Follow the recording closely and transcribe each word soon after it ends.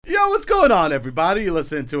Yo, what's going on, everybody? You're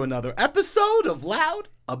listening to another episode of Loud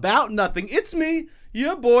About Nothing. It's me,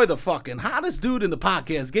 your boy, the fucking hottest dude in the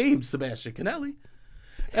podcast game, Sebastian Canelli.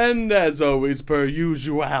 And as always, per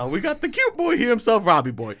usual, we got the cute boy here himself,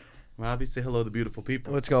 Robbie Boy. Robbie, say hello to beautiful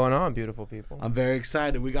people. What's going on, beautiful people? I'm very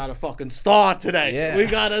excited. We got a fucking star today. Yeah. We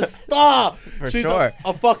got a star. She's sure.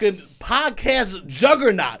 A fucking podcast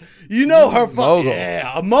juggernaut. You know her fucking Mogul.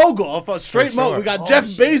 Yeah, a mogul, a straight mogul. We got Jeff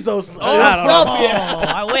Bezos himself here.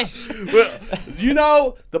 I wish. Well, you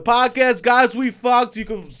know, the podcast Guys We Fucked. You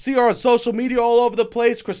can see her on social media all over the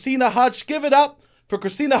place. Christina Hutch. Give it up for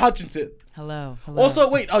Christina Hutchinson. Hello. Also,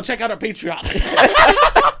 wait, check out her Patreon.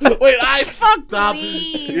 Wait, I fucked up.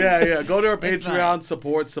 Please. Yeah. Go to her It's Patreon. fine.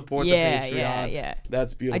 Support the Patreon. Yeah.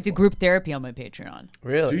 That's beautiful. I do group therapy on my Patreon.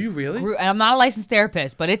 Really? Do you really? And I'm not a licensed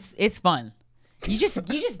therapist, but it's fun. You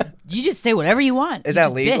just say whatever you want. Is You that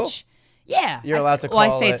just legal? Bitch. Yeah. You're allowed to Well, I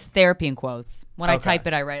call say it- it's therapy in quotes. When I Okay. type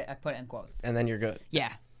it, I put it in quotes. And then you're good.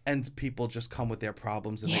 Yeah. And people just come with their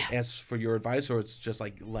problems and Yeah. they ask for your advice, or it's just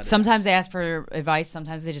like let it Sometimes they ask for advice.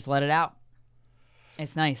 Sometimes they just let it out.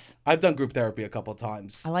 It's nice. out. I've done group therapy a couple of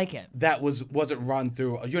times. I like it. That wasn't run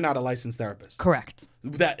through. You're not a licensed therapist. Correct.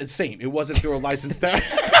 That is same. It wasn't through a licensed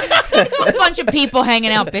therapist. It's a bunch of people hanging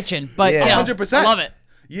out bitching, but Yeah. you know, 100%. I love it.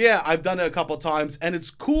 Yeah, I've done it a couple of times, and it's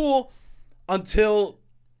cool until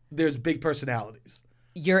there's big personalities.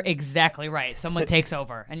 You're exactly right. Someone takes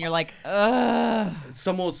over, and you're like, ugh.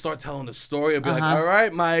 Someone will start telling a story and be like, Uh-huh. all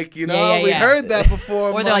right, Mike, you know, Yeah, we yeah. heard that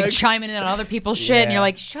before, Or they're like Mike." chiming in on other people's shit, and Yeah. you're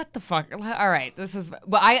like, shut the fuck. All right, this is.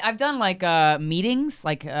 But I've done like meetings,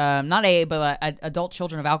 like not but adult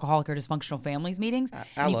children of alcoholic or dysfunctional families meetings.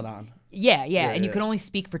 Al-Anon. Yeah, and yeah. you can only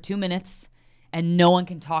speak for 2 minutes, and no one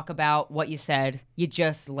can talk about what you said. You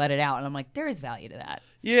just let it out, and I'm like, there is value to that.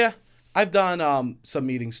 Yeah, I've done some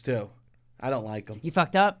meetings too. I don't like them. You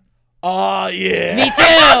fucked up. Oh, yeah. Me too.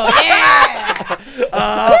 Yeah.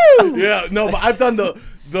 Yeah, no, but I've done the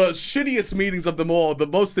shittiest meetings of them all, the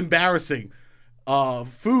most embarrassing.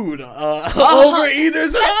 Food, Overeaters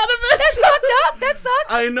Anonymous. That sucked up. That sucks.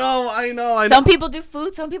 I know. Some people do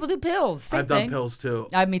food. Some people do pills. Same I've done thing. pills too.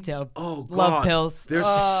 Me too. Oh, God. Love pills. They're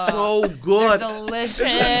Oh, so They're good. delicious.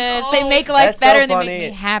 Oh, They make life That's better. so and they funny. make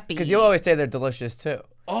me happy. Because you always say they're delicious too.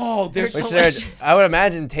 Oh, they're They're Which so... they're, delicious. I would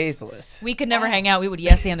imagine, tasteless. We could never hang out. We would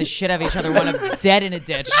yes and the shit out of each other. One of dead in a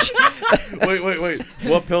ditch. Wait.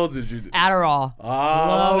 What pill did you do? Adderall. Oh,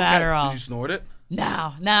 Love okay. Adderall. Did you snort it? No,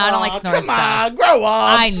 I don't like Oh, snorting come stuff. on, grow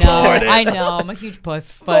up. I know. Snort it. I know. I'm a huge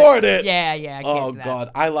puss. But Snort it. Yeah. I can't Oh, do that.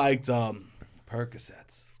 God. I liked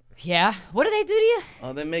Percocets. Yeah. What do they do to you?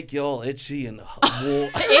 Oh, they make you all itchy and wool.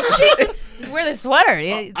 Itchy. You wear the sweater.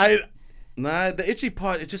 The itchy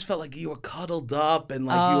part, it just felt like you were cuddled up and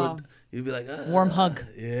like Oh. you'd be like, Warm hug.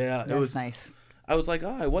 Yeah, That's it was nice. I was like,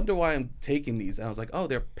 I wonder why I'm taking these. And I was like,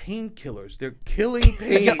 they're painkillers. They're killing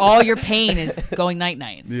pain. All your pain is going night.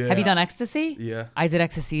 Yeah. Have you done ecstasy? Yeah. I did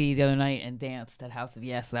ecstasy the other night and danced at House of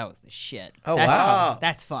Yes. That was the shit. Oh, wow.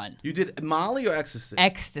 That's fun. You did Molly or ecstasy?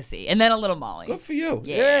 Ecstasy. And then a little Molly. Good for you.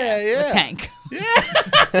 Yeah. Yeah. A tank.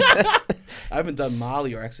 I haven't done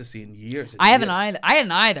Molly or ecstasy in years. I haven't either. I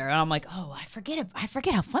hadn't either. And I'm like, oh, I forget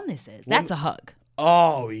how fun this is. That's a hug.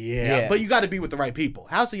 Oh, yeah. Yeah. But you got to be with the right people.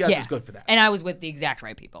 House of Yes Yeah. is good for that. And I was with the exact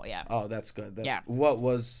right people. Yeah. Oh, that's good. Yeah. What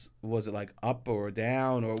was it like, up or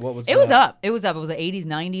down, or what was It was up. It was up. It was an 80s,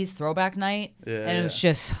 90s throwback night. Yeah, and it was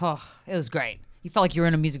just, it was great. You felt like you were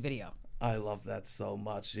in a music video. I love that so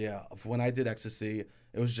much. Yeah. When I did ecstasy,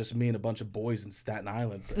 it was just me and a bunch of boys in Staten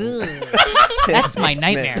Island. That's my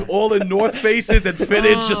nightmare. All in North Faces and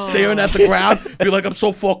fitteds, just staring at the ground. Be like, I'm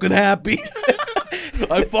so fucking happy.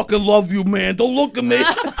 I fucking love you, man. Don't look at me.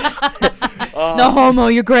 No homo,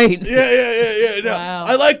 you're great. Yeah. No, Wow.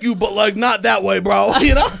 I like you, but like not that way, bro.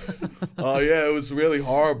 You know? Oh yeah, it was really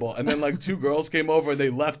horrible. And then like 2 girls came over and they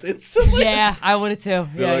left instantly. Yeah, I would have too.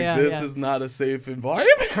 They're Yeah, this is not a safe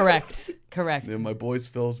environment. Correct. In my boys'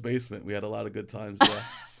 Phil's basement, we had a lot of good times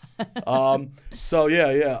there. So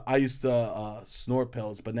yeah, I used to snort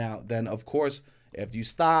pills, but then of course after you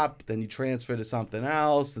stop, then you transfer to something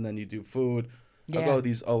else, and then you do food. I Yeah. go to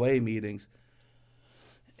these OA meetings.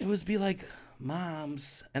 It would be like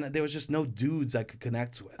moms, and there was just no dudes I could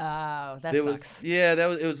connect with. Oh, that There sucks.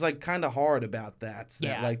 it was like kind of hard about that.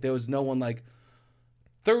 Yeah. Like there was no one like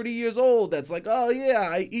 30 years old that's like, oh yeah,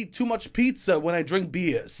 I eat too much pizza when I drink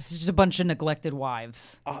beers. It's just a bunch of neglected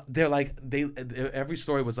wives. They're like every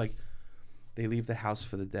story was like they leave the house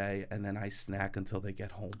for the day and then I snack until they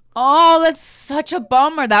get home. Oh, that's such a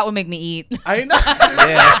bummer. That would make me eat. I know.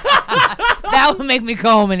 Yeah. That would make me go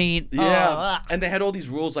home and eat. Yeah. Oh, ugh. And they had all these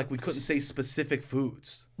rules like we couldn't say specific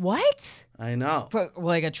foods. What? I know.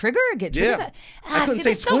 Like a trigger? Get triggered? Yeah. I couldn't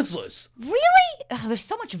say Twizzlers. Really? Oh, there's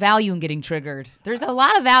so much value in getting triggered. There's a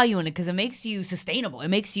lot of value in it because it makes you sustainable. It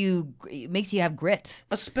makes you have grit.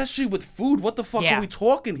 Especially with food. What the fuck are we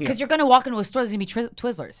talking here? Because you're going to walk into a store, there's going to be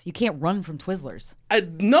Twizzlers. You can't run from Twizzlers.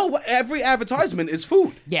 No, every advertisement is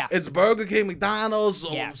food. Yeah. It's Burger King, McDonald's,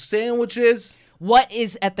 sandwiches. What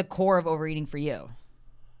is at the core of overeating for you?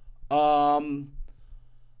 I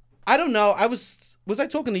don't know. Was I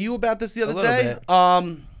talking to you about this the other day? Bit.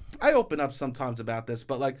 I open up sometimes about this,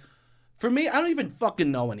 but like for me, I don't even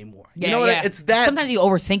fucking know anymore. Yeah, you know what? It's that. Sometimes you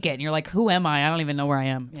overthink it and you're like, who am I? I don't even know where I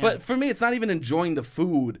am. Yeah. But for me, it's not even enjoying the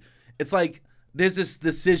food. It's like there's this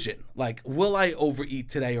decision, like, will I overeat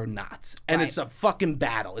today or not? And it's a fucking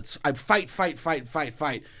battle. I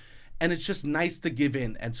fight. And it's just nice to give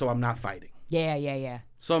in, and so I'm not fighting. Yeah.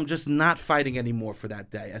 So I'm just not fighting anymore for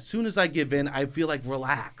that day. As soon as I give in, I feel like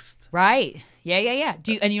relaxed. Right. Yeah.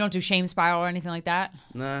 And you don't do shame spiral or anything like that?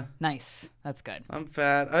 Nah. Nice. That's good. I'm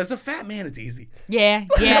fat. As a fat man, it's easy. Yeah.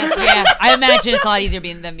 I imagine it's a lot easier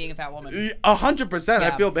than being a fat woman. 100%.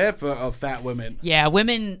 I feel bad for fat women. Yeah,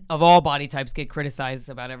 women of all body types get criticized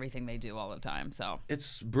about everything they do all the time. So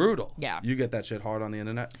it's brutal. Yeah. You get that shit hard on the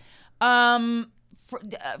internet?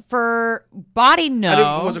 For body, no.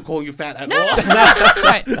 I wasn't calling you fat at all. No.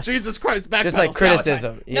 Right. Jesus Christ, back just like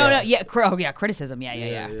criticism. No, criticism.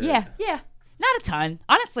 Yeah. Not a ton.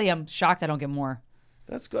 Honestly, I'm shocked I don't get more.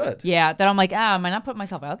 That's good. Yeah, that I'm like, am I not putting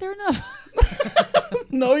myself out there enough?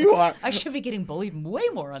 No, you are. I should be getting bullied way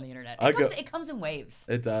more on the internet. It comes in waves.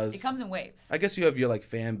 It does. It comes in waves. I guess you have your like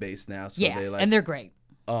fan base now. So and they're great.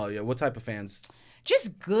 Oh yeah, what type of fans?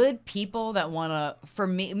 Just good people that want to. For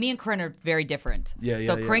me and Corinne are very different.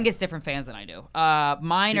 So Corinne gets different fans than I do.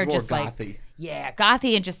 Mine She's are just more like gothy.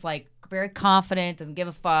 Gothy and just like very confident, doesn't give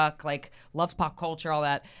a fuck, like loves pop culture, all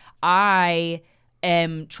that. I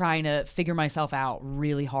am trying to figure myself out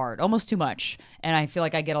really hard, almost too much, and I feel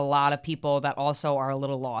like I get a lot of people that also are a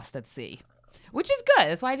little lost at sea, which is good.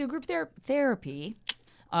 That's why I do group therapy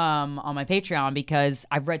on my Patreon, because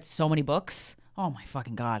I've read so many books. Oh my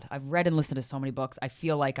fucking God. I've read and listened to so many books. I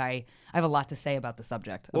feel like I have a lot to say about the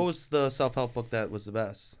subject. What was the self-help book that was the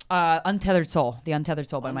best? Untethered Soul. The Untethered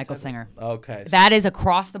Soul by Michael Singer. Okay. That is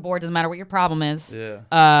across the board. Doesn't matter what your problem is. Yeah.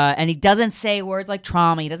 And he doesn't say words like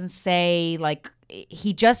trauma. He doesn't say like,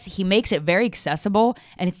 he makes it very accessible,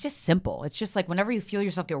 and it's just simple. It's just like whenever you feel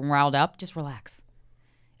yourself getting riled up, just relax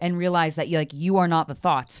and realize that you are not the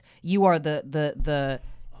thoughts. You are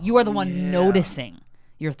you are the one noticing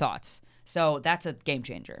your thoughts. So that's a game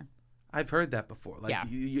changer. I've heard that before. Like,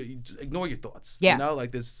 you ignore your thoughts. Yeah. You know,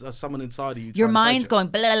 like there's someone inside of you. Your mind's going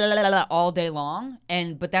blah, blah, blah, blah, blah, all day long,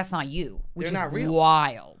 but that's not you, which is not real.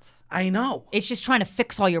 Wild. I know. It's just trying to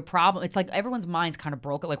fix all your problems. It's like everyone's mind's kind of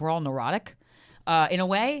broken. Like we're all neurotic in a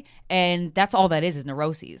way, and that's all that is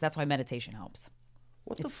neuroses. That's why meditation helps.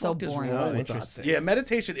 What the it's fuck so is boring. wrong with us? Yeah,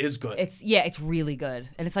 meditation is good. It's really good,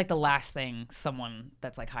 and it's like the last thing someone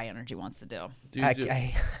that's like high energy wants to do. I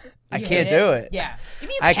can't do it. Yeah, I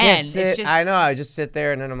mean, I can't sit. I know. I just sit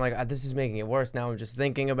there, and then I'm like, this is making it worse. Now I'm just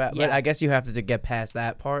thinking about. But I guess you have to get past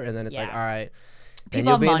that part, and then it's like, all right, then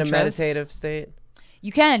you'll be in a meditative state.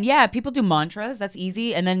 You can, yeah. People do mantras. That's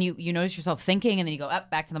easy, and then you notice yourself thinking, and then you go up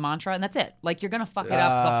back to the mantra, and that's it. Like you're gonna fuck it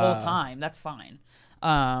up the whole time. That's fine.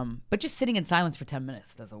 But just sitting in silence for 10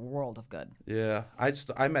 minutes does a world of good. Yeah,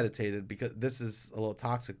 I meditated because this is a little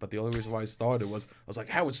toxic, but the only reason why I started was I was like,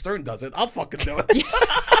 Howard Stern does it. I'll fucking do it.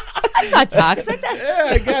 That's not toxic.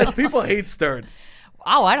 I guess people hate Stern.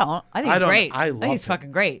 Oh, I don't. I think he's great. I think he's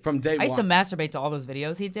fucking great. From day one. I used to masturbate to all those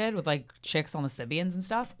videos he did with like chicks on the Sybians and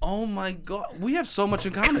stuff. Oh my God. We have so much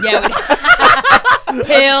in common. Yeah.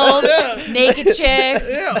 Pills, naked chicks.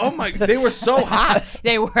 Yeah, oh my, they were so hot.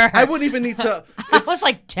 They were. I wouldn't even need to. I was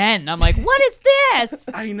like 10. I'm like, what is this?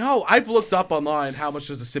 I know. I've looked up online how much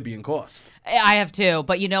does a Sybian cost. I have too,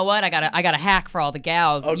 but you know what? I got a hack for all the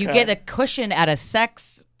gals. Okay. You get a cushion at a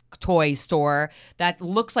sex toy store that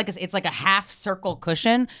looks like it's like a half circle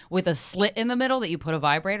cushion with a slit in the middle that you put a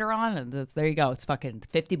vibrator on, and there you go. It's fucking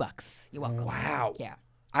 $50. You're welcome. Wow. Yeah.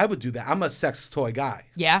 I would do that. I'm a sex toy guy.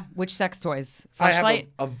 Yeah? Which sex toys? Fleshlight?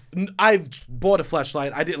 I've bought a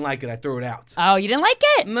Fleshlight. I didn't like it. I threw it out. Oh, you didn't like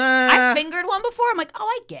it? Nah. I fingered one before. I'm like,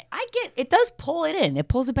 I get. It does pull it in. It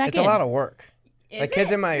pulls it back in. It's a lot of work. Like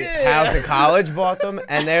kids in my house in college bought them,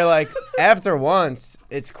 and they're like, after once,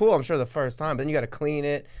 it's cool. I'm sure the first time, but then you got to clean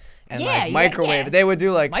it. And like microwave it. They would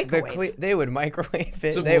do like they would microwave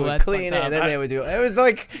it. They would clean it, and then they would do it. It was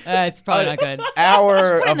like it's probably not good.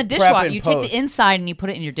 Hour put it in the dishwasher. You take the inside and you put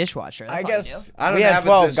it in your dishwasher. That's I guess I had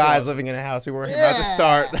 12 guys living in a house. We weren't about to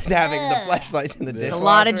start having the flashlights in the dishwasher. It's a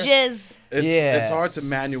lot of jizz. It's hard to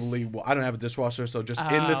manually. Well, I don't have a dishwasher, so just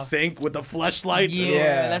in the sink with the fleshlight.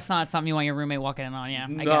 Yeah, that's not something you want your roommate walking in on. Yeah,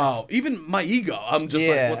 I guess. Even my ego. I'm just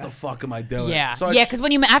like, what the fuck am I doing? Yeah, so because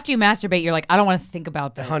after you masturbate, you're like, I don't want to think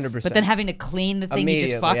about this. 100%. But then having to clean the thing you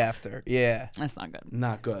just fucked. After. That's not good.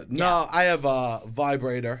 Not good. Yeah. No, I have a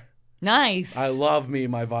vibrator. Nice. I love me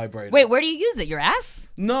my vibrator. Wait, where do you use it? Your ass?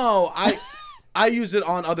 No, I use it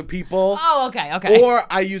on other people. Oh, okay. Or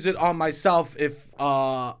I use it on myself if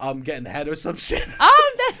I'm getting head or some shit.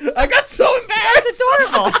 Oh, I got so embarrassed. That's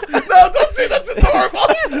adorable. No, don't say that's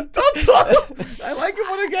adorable. Don't talk. I like it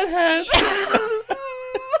when I get head.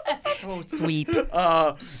 That's so sweet.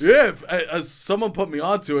 If someone put me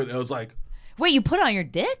onto it, it was like. Wait, you put it on your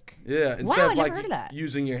dick? Yeah, instead of like never heard of that.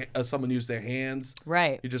 using someone use their hands.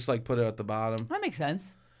 Right. You just like put it at the bottom. That makes sense.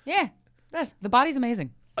 Yeah, the body's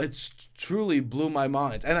amazing. It's truly blew my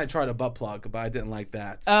mind. And I tried a butt plug, but I didn't like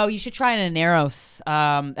that. Oh, you should try an Aneros.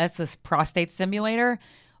 That's this prostate simulator.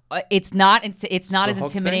 It's not as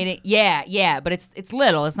intimidating. Thing? Yeah, but it's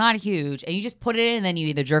little. It's not huge, and you just put it in, and then you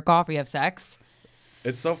either jerk off or you have sex.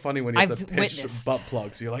 It's so funny when you have to pitch butt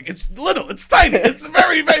plugs. You're like, it's little, it's tiny, it's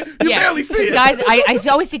very, very. You barely see it. Guys, I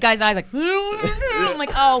always see guys' eyes like. I'm like,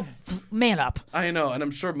 oh, man up. I know, and I'm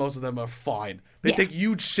sure most of them are fine. They take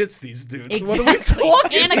huge shits, these dudes. Exactly. What are we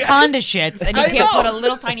talking? Anaconda shits, and you can't put a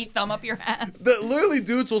little tiny thumb up your ass. Literally,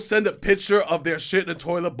 dudes will send a picture of their shit in a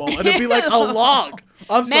toilet bowl, and it'll be like a log.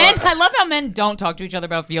 I'm sorry. I love how men don't talk to each other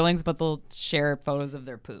about feelings, but they'll share photos of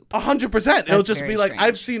their poop. 100%. It'll just be like,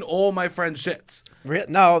 I've seen all my friends' shits.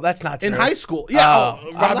 No, that's not true. In high school. Yeah.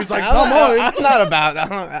 Robbie's like, come on. I'm not about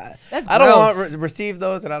that. I don't want to receive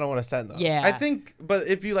those, and I don't want to send those. Yeah. I think, but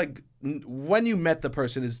if you like, when you met the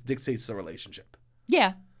person, it dictates the relationship.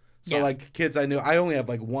 Yeah. So, like, kids I knew, I only have,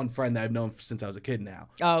 like, one friend that I've known since I was a kid now.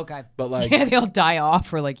 Oh, okay. But, like... Yeah, they all die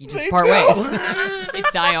off, or, like, you just part ways. They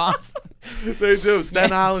die off. They do.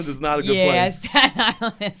 Staten Island is not a good place. Yeah, Staten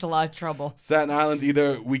Island is a lot of trouble. Staten Island,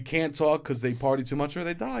 either we can't talk because they party too much or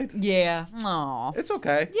they died. Yeah. Aw. It's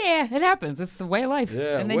okay. Yeah, it happens. It's the way of life.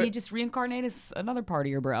 Yeah. And then you just reincarnate as another part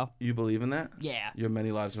of your bro. You believe in that? Yeah. Your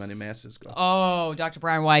Many Lives, Many Masters go. Oh, Dr.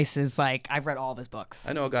 Brian Weiss is, like, I've read all of his books.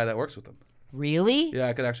 I know a guy that works with him. Really? Yeah,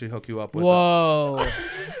 I could actually hook you up with Whoa.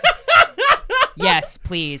 Yes,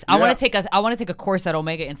 please. I want to take a course at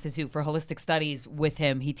Omega Institute for Holistic Studies with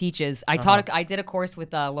him. He teaches. I did a course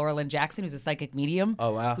with Laura Lynn Jackson, who's a psychic medium.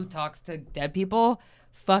 Oh wow. Who talks to dead people.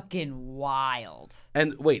 Fucking wild.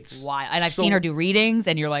 And wait. Wild. And I've seen her do readings,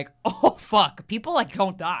 and you're like, oh fuck. People like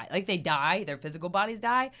don't die. Like they die, their physical bodies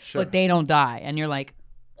die, but they don't die. And you're like,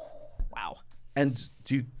 wow. And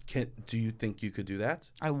do you think you could do that?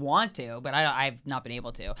 I want to, but I've not been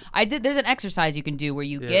able to. There's an exercise you can do where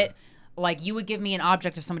you get, like, you would give me an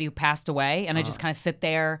object of somebody who passed away, and I just kind of sit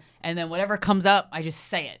there, and then whatever comes up, I just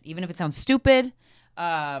say it, even if it sounds stupid.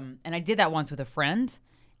 And I did that once with a friend,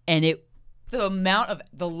 and the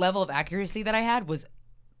level of accuracy that I had was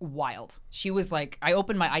wild. She was like, I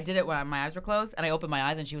did it when my eyes were closed, and I opened my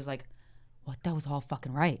eyes, and she was like, what? That was all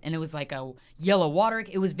fucking right. And it was like a yellow water.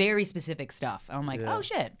 It was very specific stuff. And I'm like, oh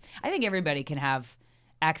shit. I think everybody can have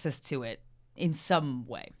access to it in some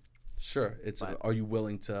way. Sure. Are you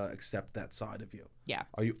willing to accept that side of you? Yeah.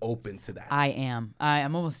 Are you open to that? I am.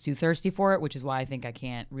 I'm almost too thirsty for it, which is why I think I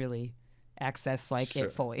can't really access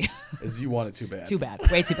it fully. Is you want it too bad? Too bad.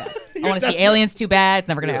 Way too bad. I want to see aliens too bad. It's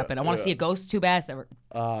never going to happen. I want to see a ghost too bad. It's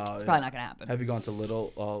probably not going to happen. Have you gone to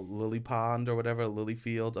Lily Pond or whatever, Lily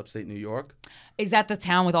Field, upstate New York? Is that the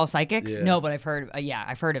town with all psychics? Yeah. No, but I've heard of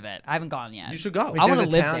it. I haven't gone yet. You should go. I want to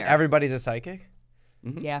live there. Everybody's a psychic?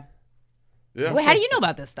 Mm-hmm. Yeah. Wait, how do you know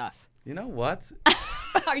about this stuff? You know what?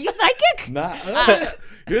 Are you psychic? Nah.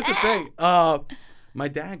 Here's the thing. My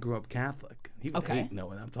dad grew up Catholic. He would hate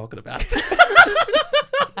knowing I'm talking about.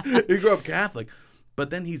 He grew up Catholic,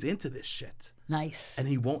 but then he's into this shit. Nice. And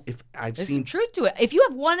he won't. There's some truth to it. If you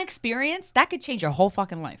have one experience, that could change your whole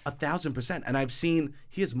fucking life. 1,000%. And I've seen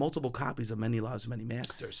he has multiple copies of Many Lives, Many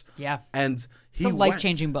Masters. Yeah. And it's a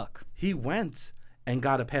life-changing book. He went and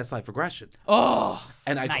got a past life regression. Oh.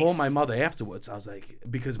 And I called my mother afterwards. I was like,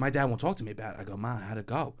 because my dad won't talk to me about it. I go, Ma, how'd it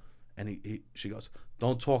go? And she goes,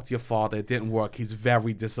 don't talk to your father. It didn't work. He's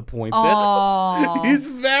very disappointed. Oh. He's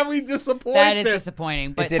very disappointed. That is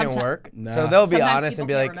disappointing. But it didn't work. No. So they'll be honest and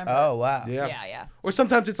be like, oh, wow. Yeah. Or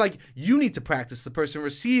sometimes it's like you need to practice. The person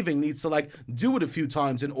receiving needs to like do it a few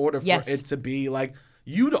times in order for it to be like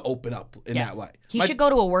you to open up in that way. He should go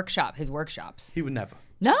to a workshop, his workshops. He would never.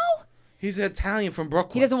 No? He's an Italian from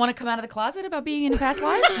Brooklyn. He doesn't want to come out of the closet about being in past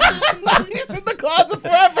lives? He's in the closet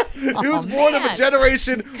forever. He was born of a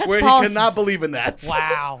generation where he cannot believe in that.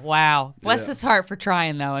 Wow. Bless his heart for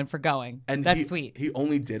trying, though, and for going. And that's sweet. He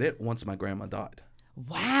only did it once my grandma died.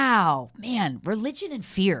 Wow. Man, religion and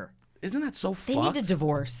fear. Isn't that so fucked? They need to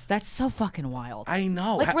divorce. That's so fucking wild. I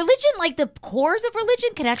know. Like, religion, like, the cores of religion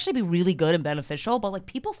can actually be really good and beneficial, but, like,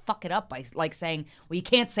 people fuck it up by, like, saying, well, you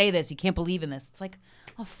can't say this, you can't believe in this. It's like,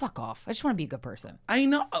 oh, fuck off. I just want to be a good person. I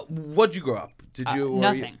know. What'd you grow up? Did you?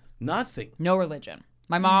 Nothing. Nothing. No religion.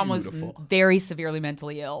 My mom was very severely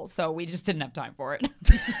mentally ill, so we just didn't have time for it.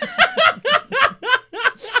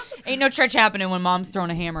 Ain't no church happening when mom's throwing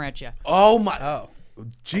a hammer at you. Oh, my. Oh.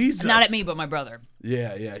 Jesus. Not at me, but my brother.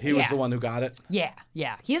 Yeah. He was the one who got it. Yeah.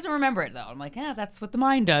 He doesn't remember it, though. I'm like, that's what the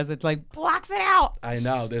mind does. It's like, blocks it out. I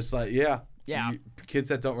know. There's like, kids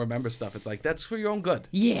that don't remember stuff. It's like, that's for your own good.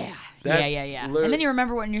 Yeah. And then you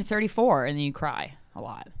remember when you're 34, and then you cry a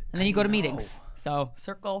lot. And then you go to meetings. So,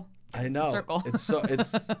 circle. I know. Circle.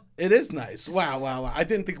 It is nice. Wow. I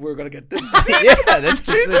didn't think we were gonna get this. This is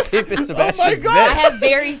the deepest Sebastian's my God. I have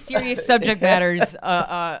very serious subject matters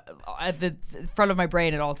at the front of my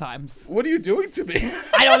brain at all times. What are you doing to me?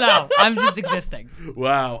 I don't know. I'm just existing.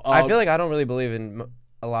 Wow. I feel like I don't really believe in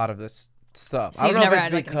a lot of this stuff. So I don't know never if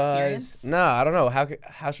it's had, because I don't know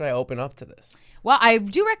how should I open up to this? Well, I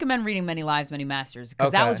do recommend reading Many Lives, Many Masters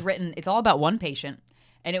because that was written. It's all about one patient.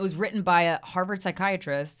 And it was written by a Harvard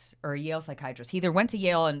psychiatrist or a Yale psychiatrist. He either went to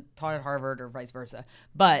Yale and taught at Harvard or vice versa.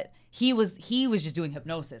 But he was just doing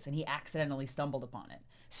hypnosis, and he accidentally stumbled upon it.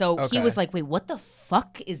 So he was like, wait, what the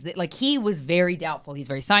fuck is that? Like, he was very doubtful. He's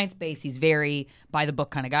very science-based. He's very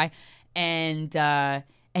by-the-book kind of guy. And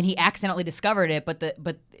he accidentally discovered it. But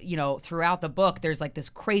throughout the book, there's like this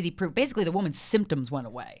crazy proof. Basically, the woman's symptoms went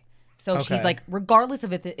away. So she's like, regardless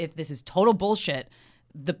of if this is total bullshit,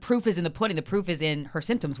 the proof is in the pudding. The proof is in her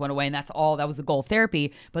symptoms went away, and that's all. That was the goal of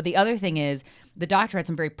therapy. But the other thing is the doctor had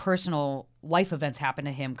some very personal life events happen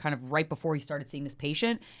to him kind of right before he started seeing this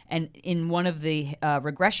patient. And in one of the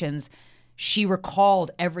regressions, she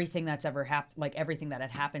recalled everything that's ever happened, like everything that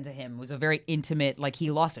had happened to him. It was a very intimate, like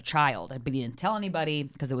he lost a child, but he didn't tell anybody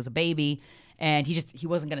because it was a baby. And he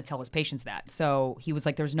wasn't going to tell his patients that. So he was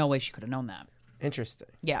like, there's no way she could have known that. Interesting.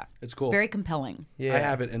 Yeah. It's cool. Very compelling. Yeah. I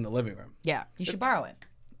have it in the living room. Yeah. You should borrow it.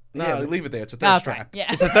 No, leave it there. It's a thirst trap.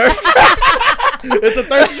 Yeah. It's a thirst trap. It's a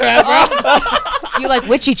thirst trap, bro. You like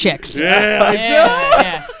witchy chicks.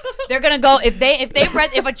 Yeah. They're gonna go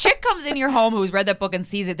if a chick comes in your home who's read that book and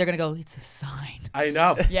sees it, they're gonna go, it's a sign. I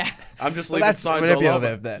know. Yeah. I'm just leaving signs all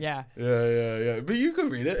over. Then. Yeah. Yeah. But you can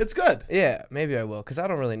read it. It's good. Yeah, maybe I will, because I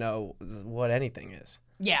don't really know what anything is.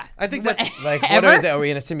 Yeah. I think that's like, what is it? Are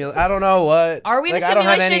we in a simulation? I don't know what. Are we in a simulation?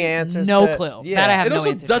 I don't have any answers. No clue. Yeah. That I have it no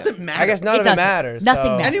also answer doesn't to. matter. I guess none of it matters.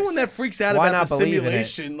 Nothing matters. Anyone that freaks out about the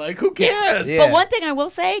simulation, like, who cares? Yeah. But one thing I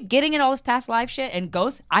will say, getting in all this past life shit and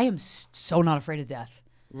ghosts, I am so not afraid of death.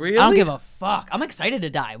 Really? I don't give a fuck. I'm excited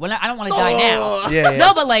to die. I don't want to die now. Yeah.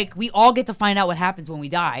 No, but like we all get to find out what happens when we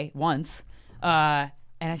die once, and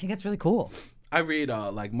I think that's really cool. I read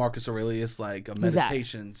like Marcus Aurelius, like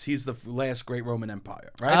meditations. He's the last great Roman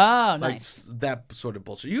Empire, right? Oh, like nice. That sort of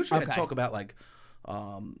bullshit. Usually I talk about like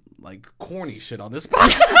corny shit on this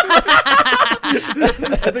podcast.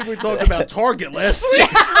 I think we talked about Target last week.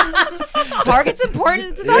 Target's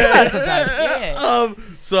important to talk about sometimes. Yeah.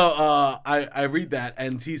 So I read that,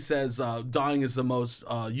 and he says dying is the most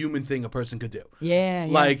human thing a person could do. Yeah.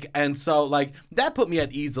 Like, and so like that put me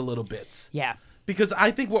at ease a little bit. Yeah. Because I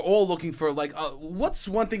think we're all looking for like, what's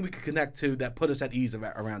one thing we could connect to that put us at ease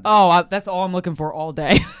around this? Oh, that's all I'm looking for all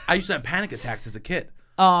day. I used to have panic attacks as a kid.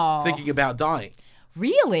 Oh. Thinking about dying.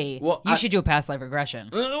 Really? Well, you should do a past life regression.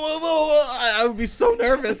 I would be so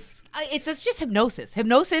nervous. It's just hypnosis.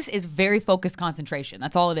 Hypnosis is very focused concentration.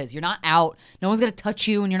 That's all it is. You're not out. No one's going to touch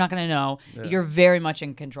you, and you're not going to know. Yeah. You're very much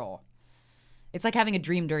in control. It's like having a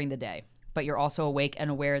dream during the day, but you're also awake and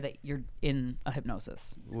aware that you're in a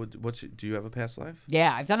hypnosis. Do you have a past life?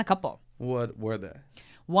 Yeah, I've done a couple. What were they?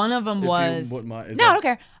 One of them was... I don't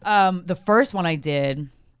care. The first one I did...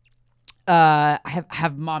 I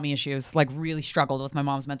have mommy issues, like really struggled with my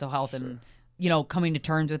mom's mental health and, coming to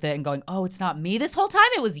terms with it and going, oh, it's not me this whole time.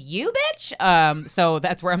 It was you, bitch. So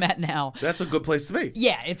that's where I'm at now. That's a good place to be.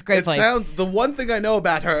 Yeah, it's a great place. The one thing I know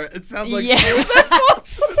about her, it sounds like it was her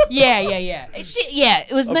fault. Yeah.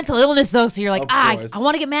 It was mental illness though. So you're like, I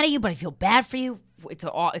want to get mad at you, but I feel bad for you. It's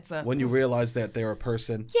a when you realize that they're a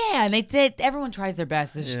person. Yeah, and they did. Everyone tries their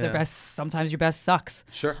best. It's just their best. Sometimes your best sucks.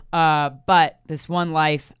 Sure. But this one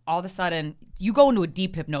life, all of a sudden, you go into a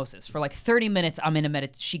deep hypnosis for like 30 minutes. I'm in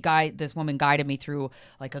a this woman guided me through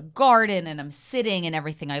like a garden, and I'm sitting, and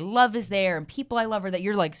everything I love is there, and people I love are that.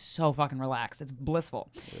 You're like so fucking relaxed. It's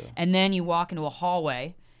blissful. Yeah. And then you walk into a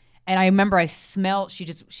hallway. And I remember I smelled. She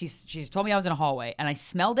just told me I was in a hallway, and I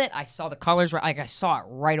smelled it. I saw the colors. Like I saw it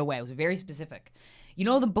right away. It was very specific. You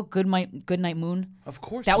know the book Goodnight Moon? Of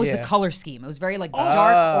course. That was the color scheme. It was very like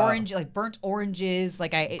dark orange, like burnt oranges,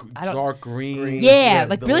 like I don't dark green. Yeah,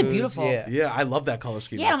 like really beautiful. Yeah, I love that color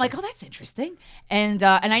scheme. Yeah, actually. I'm like, oh, that's interesting. And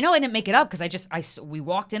I know I didn't make it up because we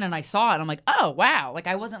walked in and I saw it. And I'm like, oh wow, like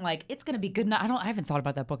I wasn't like it's gonna be good. I haven't thought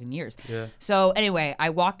about that book in years. Yeah. So anyway,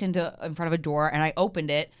 I walked in front of a door and I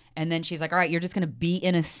opened it. And then she's like, all right, you're just going to be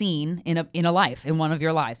in a scene in a life, in one of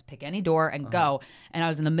your lives. Pick any door and go. And I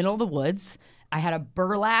was in the middle of the woods. I had a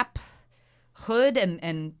burlap hood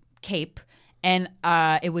and cape. And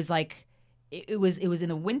it was like, it was in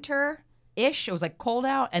the winter-ish. It was like cold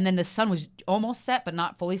out. And then the sun was almost set, but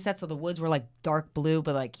not fully set. So the woods were like dark blue,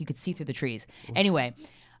 but like you could see through the trees. Anyway,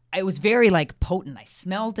 it was very like potent. I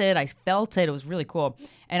smelled it. I felt it. It was really cool.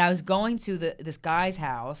 And I was going to this guy's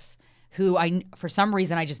house who for some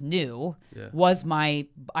reason I just knew was I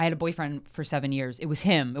had a boyfriend for 7 years. It was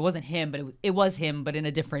him. It wasn't him, but it was him, but in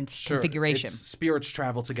a different configuration. Spirits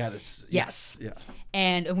travel together. Yes. Yeah.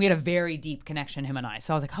 And we had a very deep connection, him and I.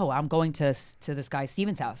 So I was like, oh, I'm going to this guy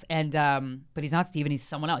Steven's house. And but he's not Steven, he's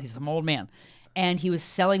someone else. He's some old man. And he was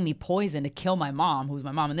selling me poison to kill my mom, who was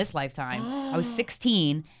my mom in this lifetime. I was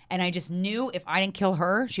 16, and I just knew if I didn't kill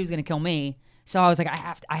her, she was going to kill me. So I was like,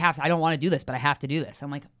 I don't want to do this, but I have to do this.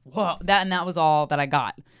 I'm like, whoa, that was all that I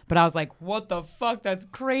got. But I was like, what the fuck? That's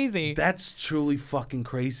crazy. That's truly fucking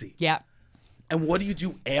crazy. Yeah. And what do you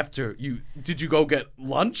do after did you go get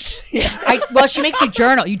lunch? Well, she makes you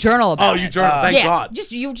journal. You journal about it. Oh, you journal. Thank God.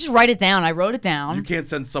 You just write it down. I wrote it down. You can't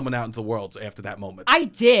send someone out into the world after that moment. I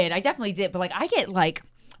did. I definitely did. But like, I get like,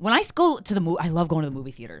 when I go to the movie, I love going to the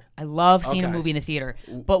movie theater. I love seeing a movie in the theater.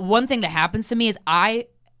 But one thing that happens to me is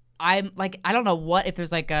I'm like, I don't know if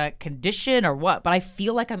there's like a condition or what, but I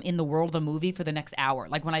feel like I'm in the world of the movie for the next hour.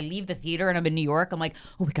 Like when I leave the theater and I'm in New York, I'm like,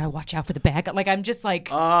 oh, we got to watch out for the bag. Like I'm just like,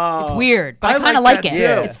 it's weird, but I kind of like it.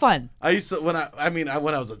 Yeah. It's fun. I used to, when I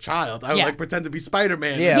was a child, I would like pretend to be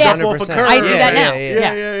Spider-Man. Yeah, jump off a curb. I do that now.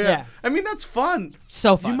 Yeah. I mean, that's fun.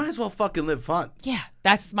 So fun. You might as well fucking live fun. Yeah,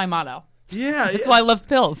 that's my motto. Yeah. That's why I love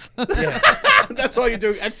pills. That's why you're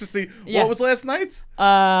doing ecstasy. What was last night?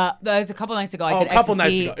 A couple nights ago. A couple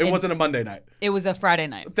nights ago. It wasn't a Monday night. It was a Friday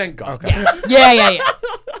night. Thank God. Okay. Yeah.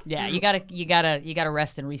 Yeah, you gotta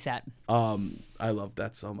rest and reset. I love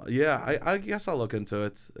that so much. Yeah, I guess I'll look into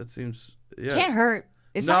it. It seems can't hurt.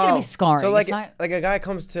 It's not gonna be scarring. So like a guy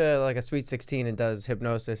comes to like a Sweet 16 and does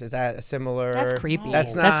hypnosis. Is that a similar? That's creepy.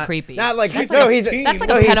 That's creepy. Not like that's like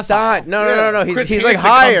a pedophile. No. He's like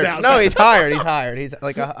hired. No, he's hired. He's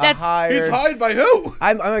like a hired. He's hired by who?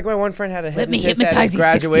 I'm like my one friend had a hypnotist at his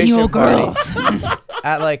graduation party.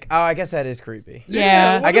 At like I guess that is creepy.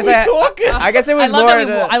 Yeah. I guess it was more.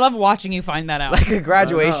 I love watching you find that out. Like a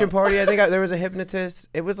graduation party. I think there was a hypnotist.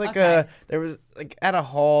 It was like there was like at a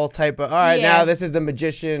hall type of. All right, now this is the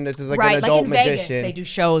magician. This is like an adult like in magician. Vegas, they do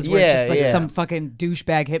shows where it's just like some fucking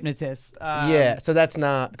douchebag hypnotist. So that's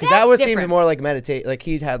not because that was seemed more like meditate. Like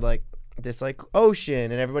he'd had like this like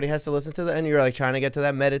ocean, and everybody has to listen to that, and you're like trying to get to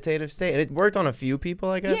that meditative state. And it worked on a few people,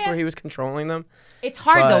 I guess, where he was controlling them. It's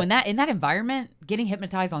hard though in that environment, getting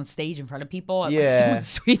hypnotized on stage in front of people at like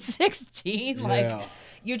Sweet 16, like.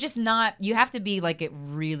 You're just not. You have to be like it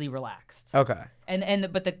really relaxed. Okay.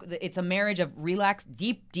 But it's a marriage of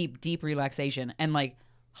deep relaxation and like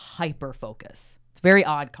hyper focus. It's a very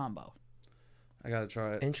odd combo. I gotta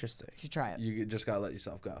try it. Interesting. You should try it. You just gotta let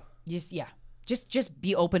yourself go. Just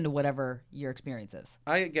be open to whatever your experience is.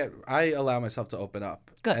 I allow myself to open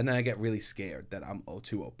up. Good. And then I get really scared that I'm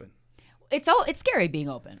too open. It's scary being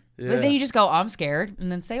open. Yeah. But then you just go, I'm scared,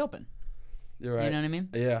 and then stay open. You're right. You know what I mean?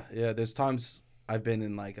 Yeah. There's times I've been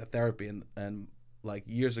in like a therapy and like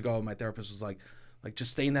years ago my therapist was like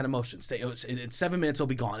just stay in that emotion. Stay in 7 minutes it'll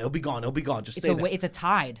be gone. Just stay there. It's a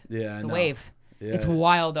tide. Yeah, it's a wave. Yeah. It's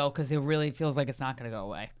wild though because it really feels like it's not gonna go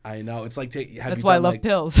away. I know. It's like that's why I love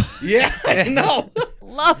pills. Yeah, I know.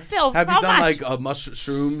 Love pills. Have so you done much. like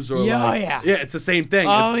mushrooms or yeah. Yeah, it's the same thing.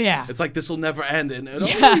 It's like this will never end, and it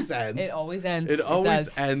always ends. It always ends. It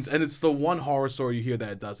always ends, and it's the one horror story you hear that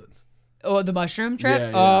it doesn't. Oh, the mushroom trip?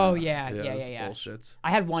 Yeah. Oh, yeah. Bullshit.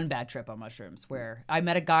 I had one bad trip on mushrooms where I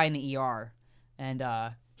met a guy in the ER, and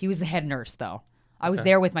he was the head nurse, though. I was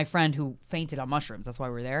there with my friend who fainted on mushrooms. That's why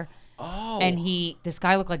we were there. Oh. And this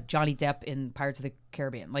guy looked like Johnny Depp in Pirates of the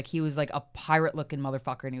Caribbean. Like, he was like a pirate-looking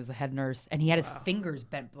motherfucker, and he was the head nurse. And he had his fingers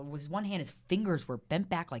bent. With his one hand, his fingers were bent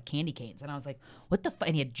back like candy canes. And I was like, what the fuck?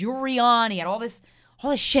 And he had jewelry on. He had all this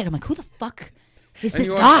shit. I'm like, who the fuck is and this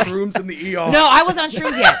you guy? on shrooms in the ER. No, I wasn't on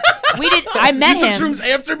shrooms yet. I met you him. took shrooms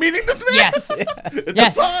after meeting this man? Yes.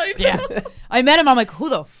 Yes. Yeah. I met him. I'm like, who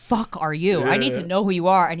the fuck are you? Yeah. I need to know who you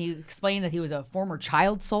are. And he explained that he was a former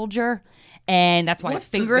child soldier, and that's why his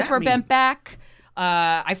fingers were bent back.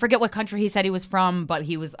 I forget what country he said he was from, but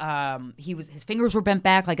his fingers were bent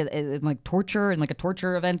back like torture and like a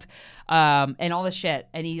torture event, and all this shit.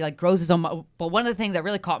 And he like grows his own. But one of the things that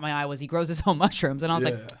really caught my eye was he grows his own mushrooms, and I was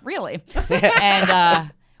like, really?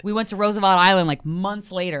 And we went to Roosevelt Island like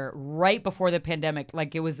months later, right before the pandemic.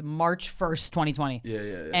 Like it was March 1st, 2020.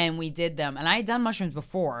 Yeah. And we did them, and I had done mushrooms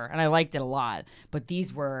before, and I liked it a lot. But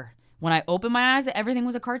these were. When I opened my eyes, everything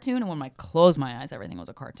was a cartoon, and when I closed my eyes, everything was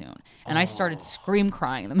a cartoon. And I started scream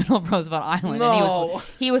crying in the middle of Roosevelt Island. No. And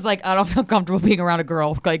he was like, I don't feel comfortable being around a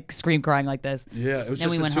girl like scream crying like this. Yeah, it was Then just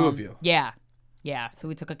we the went two home. of you. Yeah. So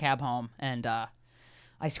we took a cab home, and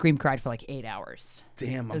I scream cried for like 8 hours.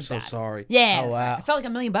 Damn, I'm so sorry. Yeah. Oh, wow. I felt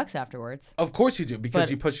like $1 million afterwards. Of course you do, because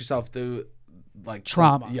you push yourself through like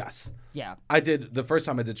trauma. Yes. Yeah. I did the first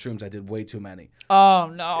time I did shrooms. I did way too many.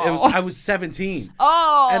 Oh no. I was 17.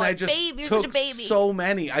 Oh. And I just babe, you're took such a baby. so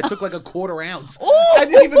many. I took like a quarter ounce. Ooh. I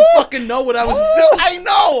didn't even fucking know what I was doing. I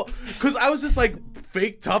know, because I was just like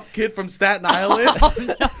fake tough kid from Staten Island.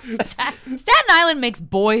 Oh, no. Staten Island makes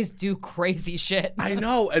boys do crazy shit. I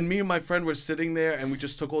know. And me and my friend were sitting there, and we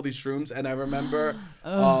just took all these shrooms. And I remember,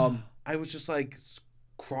 I was just like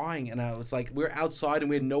crying, and I was like, we were outside and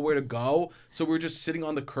we had nowhere to go, so we were just sitting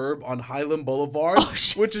on the curb on Highland Boulevard,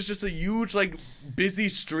 which is just a huge like busy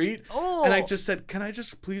street. And I just said, can I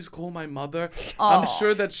just please call my mother? I'm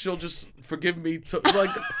sure that she'll just forgive me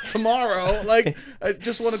tomorrow. Like, I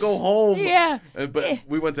just want to go home. Yeah. But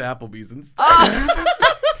we went to Applebee's instead.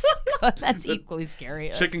 That's equally scary.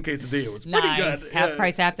 Chicken quesadilla was pretty good. Half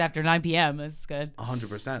price after 9 p.m. That's good.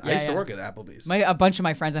 100%. I used to work at Applebee's. A bunch of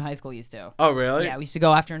my friends in high school used to. Oh, really? Yeah, we used to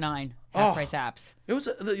go after 9. Half price apps. It was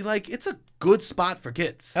it's a good spot for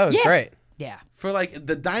kids. That was great. Yeah. For like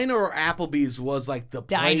the diner or Applebee's was like the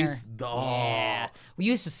Diner. place. Yeah. We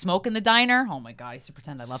used to smoke in the diner. Oh my god, I used to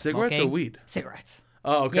pretend I loved cigarettes smoking. or weed? Cigarettes.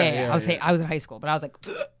 Oh, okay. Yeah. I was in high school, but I was like,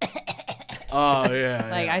 oh yeah.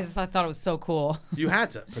 like I thought it was so cool. You had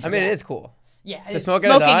to. I mean, it is cool. Yeah. To smoke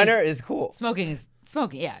in a diner is cool. Smoking.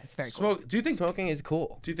 Yeah, it's very cool. Do you think smoking is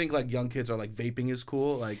cool? Do you think like young kids are like vaping is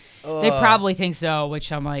cool? Like they probably think so,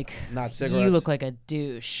 which I'm like, not cigarettes. You look like a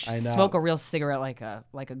douche. I know. Smoke a real cigarette like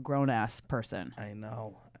a grown ass person. I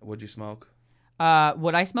know. What'd you smoke?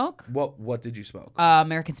 Would I smoke? What did you smoke?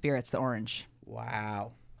 American Spirits, the orange.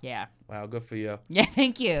 Wow. Yeah. Wow. Good for you. Yeah.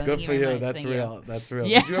 Thank you. Good for you. That's real. That's real.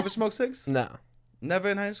 Yeah. Did you ever smoke cigs? No. Never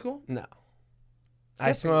in high school? No.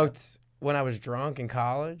 I smoked when I was drunk in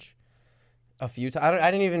college. A few times.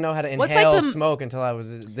 I didn't even know how to inhale smoke until I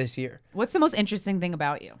was this year. What's the most interesting thing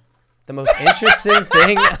about you? The most interesting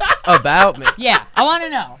thing about me? Yeah, I want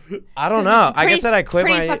to know. I don't know. I guess that I quit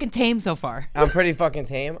pretty fucking tame so far. I'm pretty fucking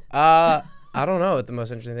tame. I don't know what the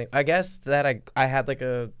most interesting thing. I guess that I had like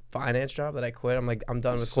a finance job that I quit. I'm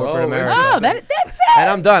done with corporate America. Oh, that's it. And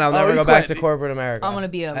I'm done. I'll never go back to corporate America. I'm gonna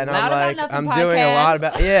be a and Loud About Nothing I'm podcast. doing a lot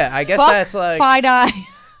about. Yeah, I guess that's like FiDi.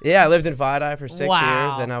 Yeah, I lived in FiDi for 6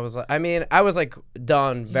 years, and I was like, I was like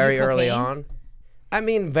done very early on. I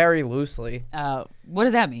mean, very loosely. What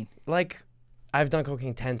does that mean? Like, I've done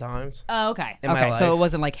cocaine 10 times. Oh, okay. In my life. So it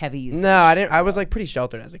wasn't like heavy use. No, I didn't. I was like pretty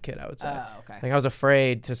sheltered as a kid, I would say. Oh, okay. Like I was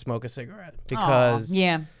afraid to smoke a cigarette because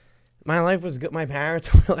my life was good. My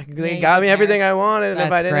parents were like, they got me everything I wanted, and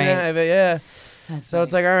if I didn't have it, so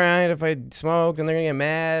it's like, all right, if I smoked, and they're gonna get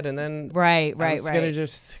mad, and then I'm gonna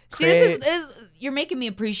just create. See, you're making me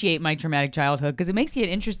appreciate my traumatic childhood because it makes you an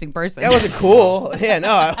interesting person. That wasn't cool. Yeah, no,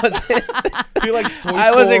 I wasn't. You like Toy Story.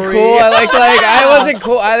 I wasn't cool. I wasn't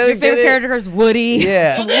cool. I didn't Your favorite character is Woody.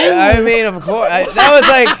 Yeah. I mean, of course. That was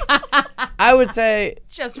like, I would say.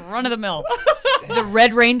 Just run of the mill. The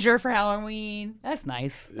Red Ranger for Halloween. That's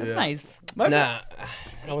nice. That's nice. Nah.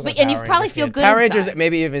 And you probably feel good Power Rangers, inside.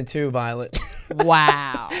 maybe even too violent.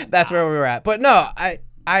 Wow. That's where we were at. But no,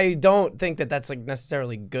 I don't think that that's like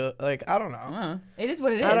necessarily good. Like, I don't know. It is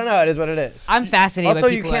what it is. I don't know. It is what it is. I'm fascinated. Also,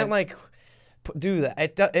 you can't like do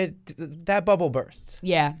that. That bubble bursts.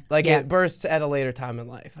 Yeah. Like it bursts at a later time in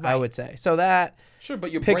life. Right. I would say. So that sure,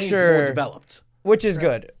 but your brain's more developed, which is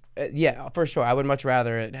good. Yeah, for sure. I would much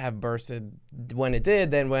rather it have bursted when it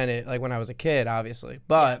did than when I was a kid, obviously.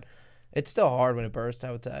 But it's still hard when it bursts,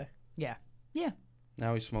 I would say. Yeah. Yeah.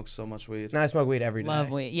 Now he smokes so much weed. Now I smoke weed every day. Love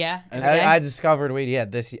weed, yeah. And I discovered weed,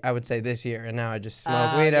 I would say this year, and now I just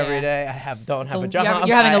smoke weed every day. I don't have a job.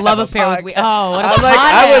 You're having a love affair with weed. Oh, what a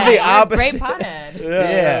I was the opposite. Great pothead.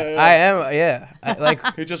 Yeah, I am.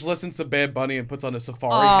 Yeah, he just listens to Bad Bunny and puts on a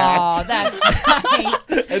safari hat. Oh, that's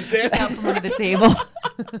nice. And dances out from under the table.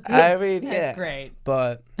 I mean, yeah, that's great.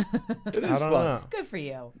 But it is I don't fun. know. Good for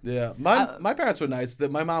you. Yeah, my parents were nice.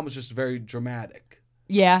 That my mom was just very dramatic.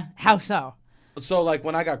 Yeah, how so? So like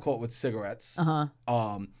when I got caught with cigarettes,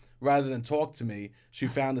 rather than talk to me, she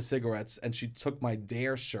found the cigarettes and she took my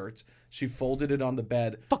Dare shirt. She folded it on the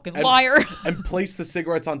bed. Fucking liar. And placed the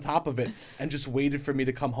cigarettes on top of it and just waited for me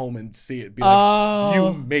to come home and see it. Be like,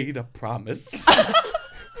 you made a promise.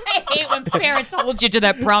 I hate when parents hold you to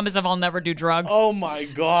that promise of I'll never do drugs. Oh my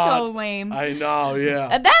God. So lame. I know,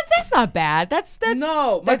 yeah. That's not bad. That's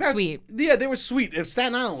no, my that's parents, sweet. Yeah, they were sweet. If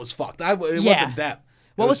Staten Island was fucked, it wasn't that.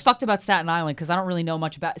 What was fucked about Staten Island? Because I don't really know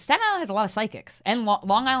much about. Staten Island has a lot of psychics, and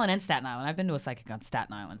Long Island and Staten Island. I've been to a psychic on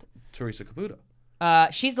Staten Island. Teresa Caputo.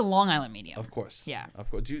 She's the Long Island medium. Of course. Yeah.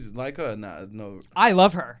 Of course. Do you like her or not? No. I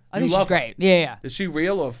love her. I think she's great. Yeah. Is she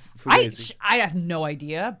real or fugazi? I have no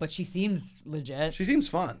idea, but she seems legit. She seems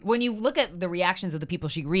fun. When you look at the reactions of the people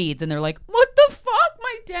she reads, and they're like, "What the fuck?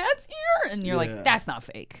 My dad's here," and you're like, "That's not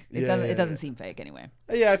fake. It doesn't seem fake anyway."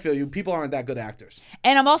 Yeah, I feel you. People aren't that good actors.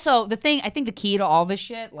 And I'm also I think the key to all this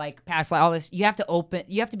shit, like past all this, you have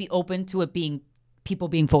to be open to it being people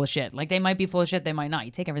being full of shit. Like they might be full of shit, they might not.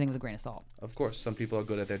 You take everything with a grain of salt. Of course, some people are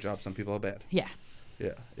good at their job, some people are bad. Yeah.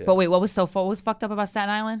 Yeah. But wait, what was fucked up about Staten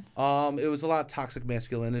Island? It was a lot of toxic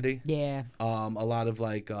masculinity. Yeah. A lot of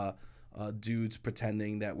like dudes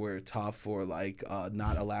pretending that we're tough or like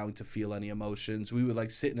not allowing to feel any emotions. We would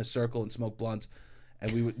like sit in a circle and smoke blunts,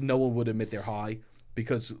 and no one would admit they're high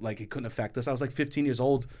because like it couldn't affect us. I was like 15 years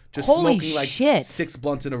old, just smoking like 6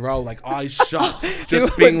 blunts in a row, like eyes shut,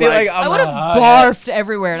 just being like I would have barfed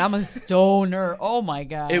everywhere, and I'm a stoner. Oh my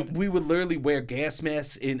God. We would literally wear gas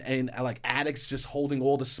masks in like attics, just holding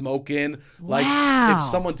all the smoke in. Like if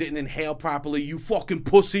someone didn't inhale properly, you fucking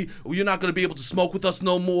pussy, you're not gonna be able to smoke with us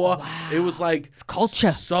no more. Wow. It was like it's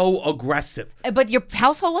culture, so aggressive. But your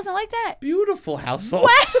household wasn't like that? Beautiful household.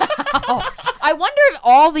 Wow. I wonder if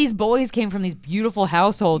all these boys came from these beautiful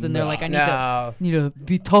households and they're like, I need to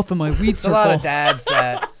be tough in my weed circle. A lot of dads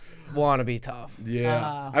that want to be tough.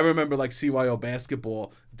 Yeah. I remember like CYO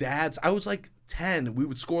basketball. Dads, I was like 10. We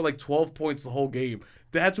would score like 12 points the whole game.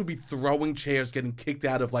 Dads would be throwing chairs, getting kicked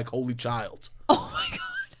out of like Holy Child. Oh my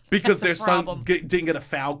God. Because their son didn't get a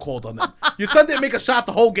foul called on them. Your son didn't make a shot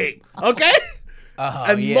the whole game. Okay?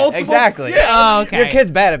 Exactly. Yeah. Oh, okay. Your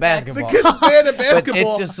kid's bad at basketball. The kid's bad at basketball. But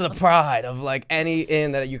it's just the pride of like any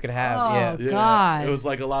in that you could have. Oh, God. It was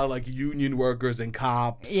like a lot of like union workers and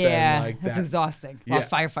cops. Yeah, and, like, that's exhausting. A lot of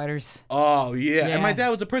firefighters. Oh, yeah. And my dad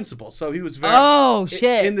was a principal, so he was very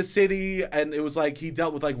in the city, and it was like he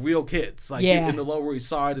dealt with like real kids, like in the Lower East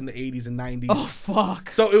Side in the 80s and 90s. Oh,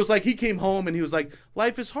 fuck. So it was like he came home and he was like,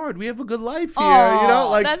 life is hard. We have a good life here. Oh, you know,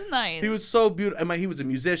 like that's nice. He was so beautiful. And he was a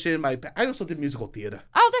musician. I also did musical theater.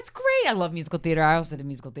 Oh, that's great. I love musical theater. I also did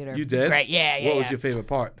musical theater. You did? It's great. Yeah. What was your favorite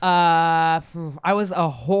part? I was a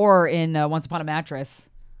whore in Once Upon a Mattress.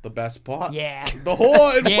 The best part? Yeah. The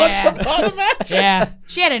whore in Once Upon a Mattress? Yeah.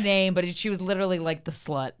 She had a name, but she was literally like the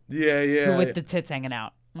slut. Yeah. With the tits hanging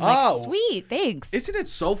out. I'm like, sweet, thanks. Isn't it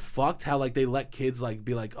so fucked how like they let kids like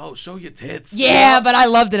be like, oh, show your tits? Yeah, but I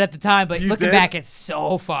loved it at the time. But looking back, it's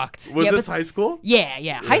so fucked. Was this high school?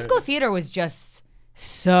 Yeah. High school theater was just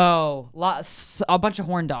a bunch of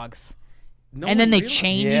horn dogs. And then they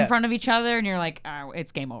change in front of each other, and you're like, oh,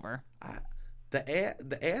 it's game over.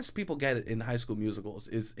 The ass people get it in High School Musicals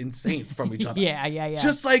is insane from each other. Yeah.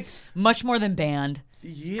 Just like much more than band.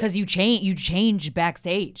 Yeah. Because you change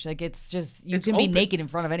backstage. Like it's can be naked in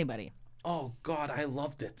front of anybody. Oh God, I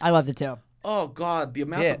loved it. I loved it too. Oh God, the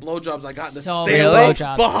amount of blowjobs I got in the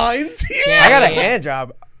stable behind. I got a hand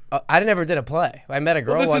job. I never did a play. I met a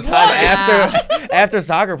girl one time after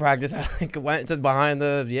soccer practice. I went to behind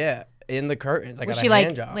in the curtains. I got a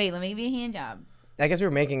hand job. Wait, let me give you a hand job. I guess we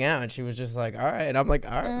were making out, and she was just like, all right. And I'm like,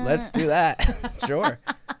 all right, let's do that. Sure.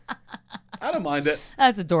 I don't mind it.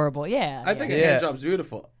 That's adorable. Yeah. I think a hand job's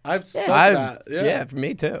beautiful. I've thought that. Yeah, for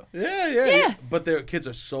me too. Yeah. But their kids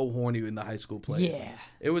are so horny in the high school plays. Yeah.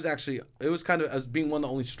 It was kind of, as being one of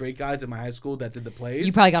the only straight guys in my high school that did the plays.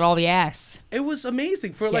 You probably got all the ass. It was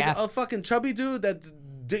amazing for like a fucking chubby dude that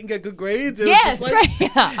didn't get good grades. It was just like, right. Yeah.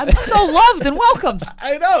 I'm so loved and welcomed.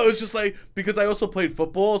 I know. It was just like, because I also played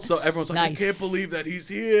football, so everyone's like, I can't believe that he's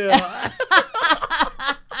here.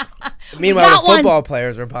 Meanwhile, the football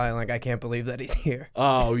players were probably like, I can't believe that he's here.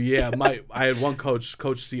 Oh, yeah. I had one coach,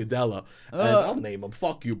 Coach Ciadella. And I'll name him.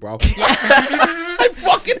 Fuck you, bro. I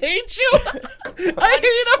fucking hate you. I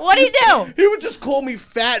hate him. What'd he do? He would just call me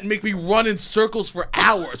fat and make me run in circles for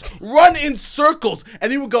hours. Run in circles.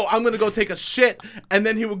 And he would go, I'm going to go take a shit. And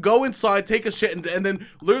then he would go inside, take a shit, and then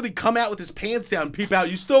literally come out with his pants down, peep out.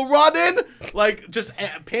 You still running? Like, just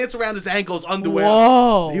pants around his ankles, underwear.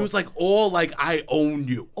 Whoa. He was like, all like, I own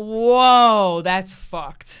you. Whoa, that's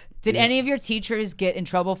fucked. Did any of your teachers get in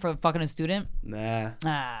trouble for fucking a student? Nah.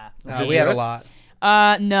 We had a lot.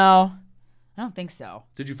 No. I don't think so.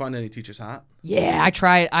 Did you find any teachers hot? Yeah, I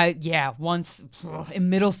tried. Once in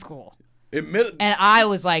middle school. And I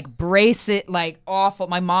was like, brace it, like awful.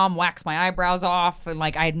 My mom waxed my eyebrows off, and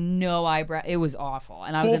like I had no eyebrow. It was awful,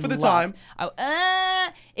 and I was cool in for the love.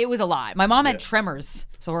 time. It was a lot. My mom had tremors,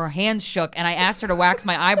 so her hands shook, and I asked her to wax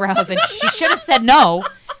my eyebrows, and she should have said no,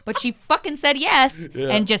 but she fucking said yes,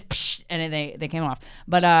 and just psh, and they came off.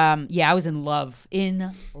 But yeah, I was in love. In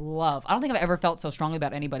love. I don't think I've ever felt so strongly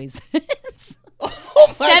about anybody since.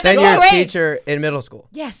 Then you're a teacher in middle school.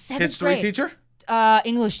 Yeah, seventh History grade. teacher?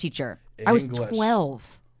 English teacher. I was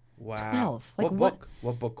 12. Wow. 12. Like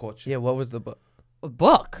what book caught you? Yeah, what was the book? A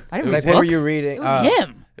book? I didn't read Like, books. what were you reading? It was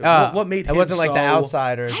him. What made him It wasn't like so... The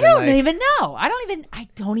Outsiders. I don't even know. I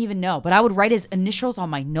don't even know. But I would write his initials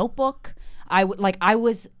on my notebook. I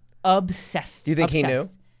was obsessed. Do you think he knew?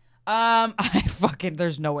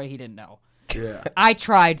 There's no way he didn't know. Yeah. I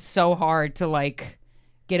tried so hard to like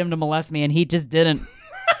get him to molest me, and he just didn't.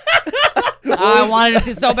 I wanted him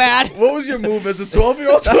to so bad. What was your move as a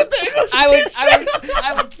 12-year-old with the English teacher?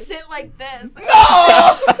 I would sit like this.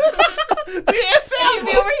 No! Yes, I'd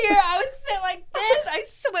be over here. I would sit like this. I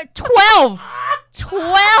swear, 12.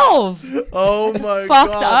 12. Oh my god.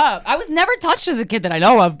 Fucked up. I was never touched as a kid that I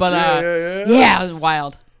know of, but yeah, it was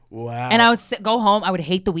wild. Wow. And I would go home. I would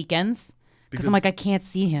hate the weekends because I'm like, I can't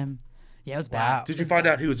see him. Yeah, it was bad. Wow. Did you find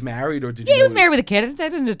out he was married, or did you? Yeah, he was married with a kid. That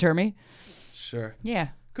didn't deter me. Sure. Yeah.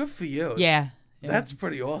 Good for you. Yeah. That's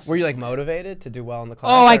pretty awesome. Were you like motivated to do well in the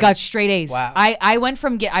class? Oh, I got straight A's. Wow. I went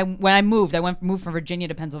from when I moved from Virginia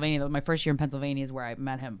to Pennsylvania. That was my first year in Pennsylvania is where I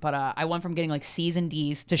met him. But I went from getting like C's and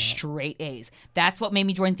D's to straight A's. That's what made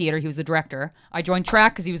me join theater. He was the director. I joined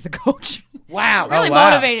track because he was the coach. Wow. Really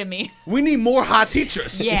motivated me. We need more hot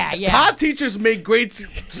teachers. Yeah. Hot teachers make great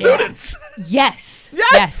students. Yes.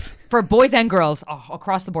 Yes. For boys and girls,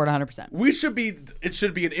 across the board, 100%. It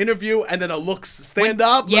should be an interview and then a looks stand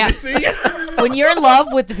up. Yeah. Let me see. When you're in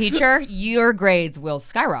love with the teacher, your grades will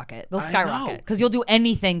skyrocket. They'll skyrocket because you'll do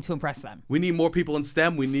anything to impress them. We need more people in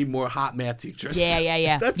STEM. We need more hot math teachers.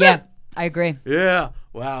 Yeah. That's it. I agree. Yeah.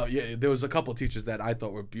 Wow. Yeah. There was a couple teachers that I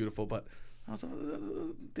thought were beautiful, but I was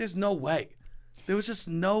there's no way. There was just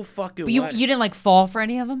no fucking way. You didn't like fall for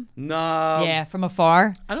any of them? No. Yeah, from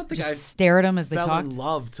afar. I don't think just I stare at them as they fell talked. in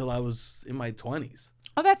love till I was in my 20s.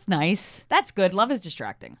 Oh, that's nice. That's good. Love is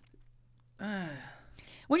distracting.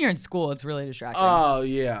 When you're in school, it's really distracting. Oh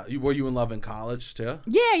yeah. Were you in love in college too?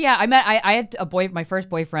 Yeah. I had my first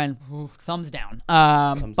boyfriend. Thumbs down.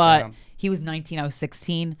 Thumbs down. He was 19. I was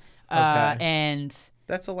 16. Okay. And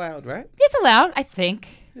that's allowed, right? it's allowed, I think.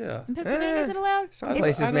 Yeah. In Pennsylvania, is it allowed? Some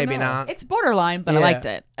places maybe not. It's borderline, but I liked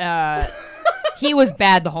it. He was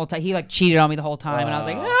bad the whole time. He like cheated on me the whole time, and I was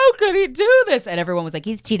like, "How could he do this?" And everyone was like,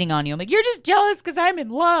 "He's cheating on you." I'm like, "You're just jealous because I'm in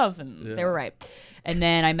love," and they were right. And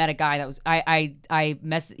then I met a guy that was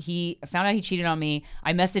he found out he cheated on me.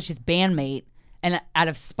 I messaged his bandmate, and out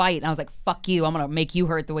of spite, and I was like, "Fuck you! I'm gonna make you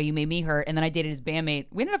hurt the way you made me hurt." And then I dated his bandmate.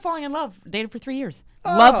 We ended up falling in love. Dated for 3 years.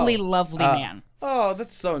 Lovely man. Oh,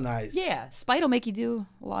 that's so nice. Yeah, spite will make you do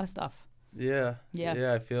a lot of stuff. Yeah.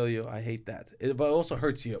 I feel you. I hate that. But it also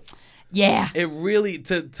hurts you. Yeah. It really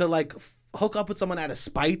to like hook up with someone out of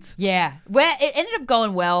spite. Yeah. Well, it ended up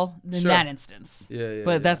going well in that instance. Yeah.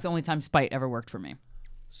 But that's the only time spite ever worked for me.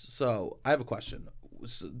 So I have a question.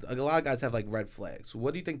 A lot of guys have like red flags.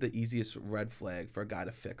 What do you think the easiest red flag for a guy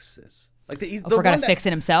to fix is? Like for a guy to fix it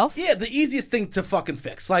himself? Yeah, the easiest thing to fucking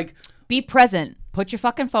fix. Like, be present. Put your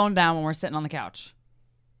fucking phone down when we're sitting on the couch.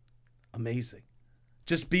 Amazing.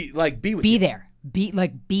 Just be with Be you. there.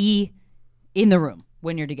 Be in the room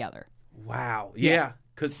when you're together. Wow. Yeah.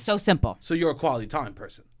 Cause so simple. So you're a quality time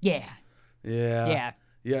person. Yeah. Yeah.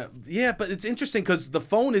 But it's interesting because the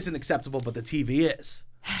phone isn't acceptable, but the TV is.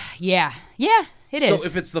 Yeah, it is. So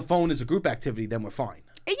if it's the phone is a group activity, then we're fine.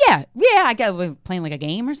 Yeah. I got playing like a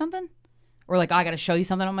game or something, or like I got to show you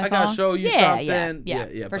something on my phone. I got to show you something.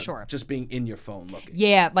 Yeah, for sure. Just being in your phone looking.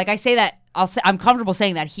 Yeah, like I say that I'm comfortable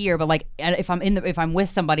saying that here, but like if I'm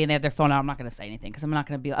with somebody and they have their phone out, I'm not gonna say anything because I'm not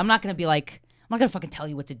gonna be like I'm not gonna fucking tell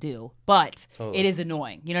you what to do. But It is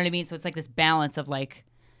annoying. You know what I mean? So it's like this balance of like,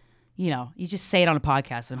 you just say it on a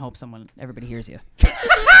podcast and hope everybody hears you.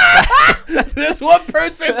 There's one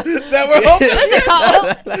person that we're hoping.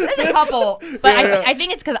 There's a couple. But I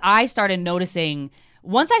think it's because I started noticing.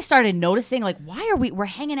 Once I started noticing, like, why are we're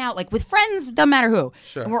hanging out, like, with friends, doesn't matter who.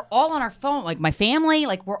 Sure. And we're all on our phone, like, my family,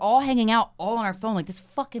 like, we're all hanging out all on our phone. Like, this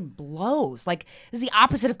fucking blows. Like, this is the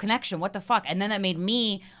opposite of connection. What the fuck? And then that made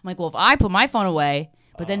me, I'm like, well, if I put my phone away,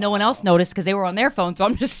 but then no one else noticed because they were on their phone, so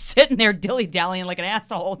I'm just sitting there dilly-dallying like an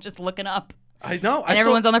asshole, just looking up. I know. And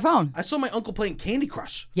everyone's on their phone. I saw my uncle playing Candy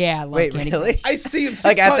Crush. Yeah, I love Candy Crush. I see him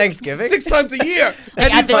like at Thanksgiving? 6 times a year.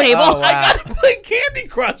 Like at the table? Oh, wow. I gotta play Candy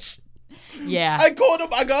Crush. Yeah. I called him.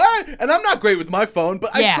 I go, all right. And I'm not great with my phone, but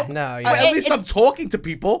at least I'm talking to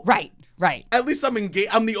people. Right. At least I'm engaged.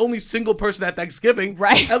 I'm the only single person at Thanksgiving.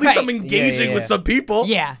 Right. At least I'm engaging with some people.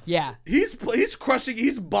 Yeah. He's crushing.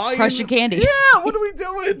 He's buying candy. Yeah. What are we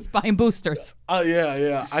doing? He's buying boosters.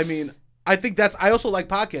 Yeah. I mean, I think I also like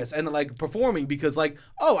podcasts and like performing because like,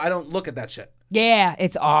 I don't look at that shit. Yeah,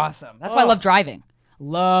 it's awesome. That's why I love driving.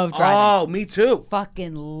 Love driving. Oh, me too.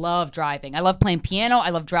 Fucking love driving. I love playing piano. I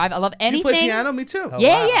love driving. I love anything. You play piano? Me too.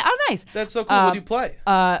 Yeah. Oh, nice. That's so cool. What do you play?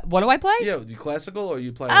 What do I play? Yeah, you classical or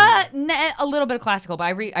you play? A little bit of classical, but I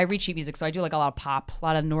read sheet music, so I do like a lot of pop, a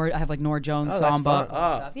lot of I have like Nora Jones, samba,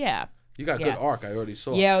 stuff. Yeah. You got good arc. I already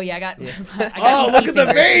saw. Yeah, I got. Look at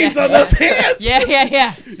the veins on those hands.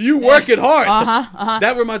 Yeah. You work it hard. Uh-huh.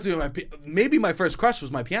 That reminds me of maybe my first crush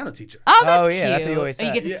was my piano teacher. Oh, that's cute. That's what you always say.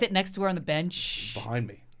 And you get to sit next to her on the bench. Behind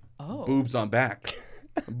me. Oh. Boobs on back.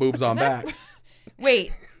 Boobs on back.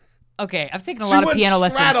 Wait. Okay, I've taken a lot of piano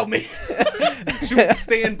lessons. She would straddle me. She would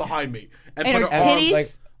stand behind me and put her arms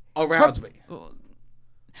like around me.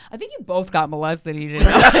 I think you both got molested. You didn't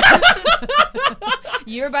know.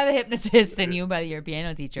 You were by the hypnotist and you by your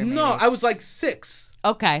piano teacher. Maybe. No, I was like 6.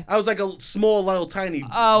 Okay. I was like a small, little, tiny.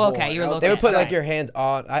 Oh, okay. You were a little. They would put like your hands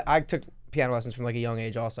on. I took piano lessons from like a young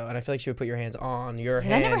age also, and I feel like she would put your hands on your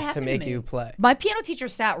hands to make you play. My piano teacher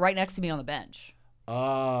sat right next to me on the bench the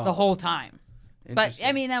whole time. But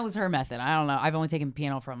I mean, that was her method. I don't know. I've only taken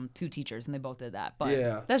piano from 2 teachers, and they both did that.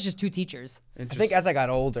 But that's just 2 teachers. I think as I got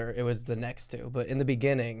older, it was the next 2. But in the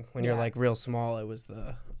beginning, when you're like real small, it was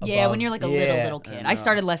the above. When you're like a little kid. I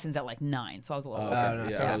started lessons at like 9, so I was a little.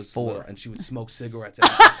 I was 4, and she would smoke cigarettes.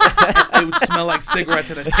 And it would smell like cigarettes,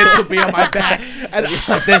 and the tits would be on my back. And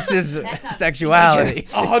this is sexuality.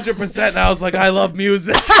 100%. And I was like, I love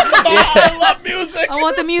music. I love music. I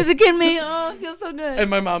want the music in me. Oh, it feels so good. And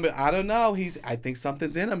my mom, I don't know. I think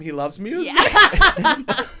something's in him. He loves music.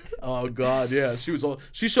 Yeah. Oh God, yeah.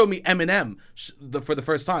 She showed me Eminem for the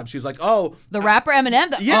first time. She was like, the rapper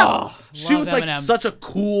Eminem. She was like Eminem. such a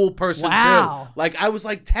cool person too. Like I was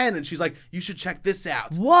like 10, and she's like, you should check this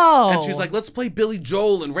out. Whoa. And she's like, let's play Billy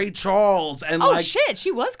Joel and Ray Charles and shit,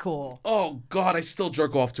 she was cool. Oh God, I still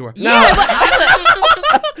jerk off to her. Yeah,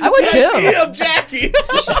 I would too. Damn, Jackie.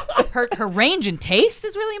 Her range and taste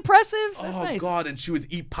is really impressive. That's nice. God, and she would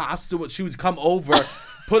eat pasta. She would come over,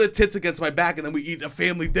 put her tits against my back, and then we eat a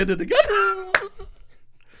family dinner together.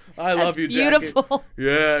 I love you, Jackie. Beautiful.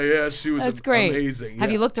 Yeah, she was great. Amazing.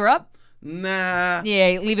 Have you looked her up? Nah.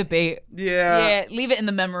 Yeah, leave it be. Yeah, leave it in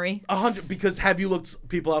the memory. 100. Because have you looked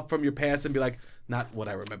people up from your past and be like, not what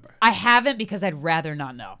I remember? I haven't because I'd rather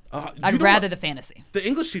not know. I'd rather the fantasy. The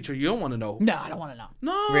English teacher, you don't want to know. No, I don't want to know.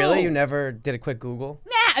 No. Really? You never did a quick Google?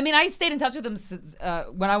 Nah, I mean, I stayed in touch with them since,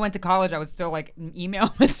 when I went to college. I would still like email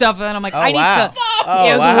them and stuff, and I'm like, I need to.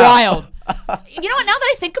 It was wild. You know what? Now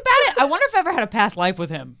that I think about it, I wonder if I ever had a past life with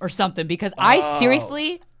him or something, because I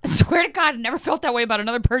seriously swear to God, never felt that way about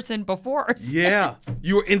another person before. Yeah,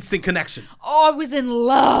 you were instant connection. Oh, I was in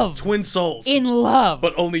love. Twin souls. In love.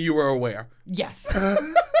 But only you were aware. Yes.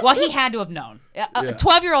 Well, he had to have known. A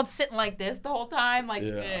 12-year-old sitting like this the whole time, like,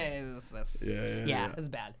 it was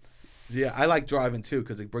bad. Yeah, I like driving too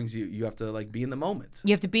because it brings you have to like be in the moment.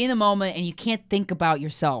 You have to be in the moment and you can't think about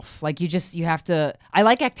yourself. Like you have to, I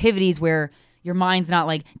like activities where your mind's not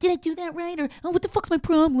like, did I do that right? Or, what the fuck's my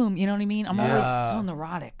problem? You know what I mean? I'm always so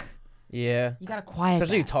neurotic. Yeah. You gotta quiet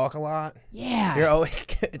Especially you talk a lot. Yeah. You're always,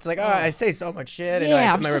 it's like, I say so much shit. And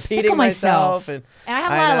I'm just repeating sick of myself. And I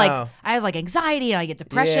have a lot of I have like anxiety and I get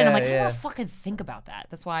depression. I'm like, I want to fucking think about that.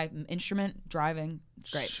 That's why instrument, driving, it's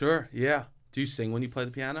great. Sure, yeah. Do you sing when you play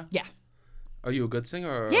the piano? Yeah. Are you a good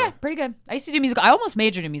singer? Or? Yeah, pretty good. I used to do musical. I almost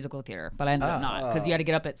majored in musical theater, but I ended up not because you had to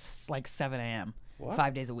get up at like 7 a.m.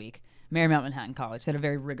 5 days a week. Marymount Manhattan College. They had a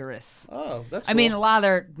very rigorous. Oh, that's cool. I mean, a lot of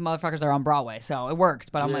their motherfuckers are on Broadway, so it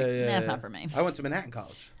worked. But I'm that's not for me. I went to Manhattan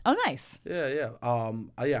College. Oh, nice. Yeah. I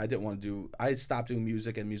didn't want to do. I stopped doing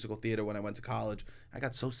music and musical theater when I went to college. I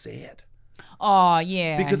got so sad. Oh,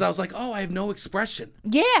 yeah. Because I was like, oh, I have no expression.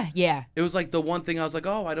 Yeah. It was like the one thing I was like,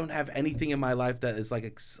 oh, I don't have anything in my life that is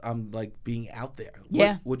like, I'm like being out there.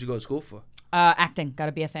 Yeah. What'd you go to school for? Acting. Got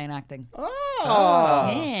a BFA in acting.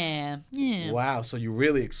 Oh. Yeah. Wow. So you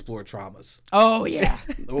really explore traumas. Oh, yeah.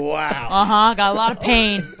 Wow. Got a lot of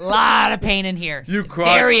pain. A lot of pain in here. You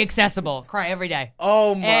cry. Very accessible. Cry every day.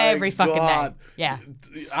 Oh, my Every fucking God. day. Yeah.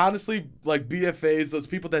 Honestly, like BFAs, those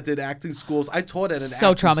people that did acting schools, I taught at an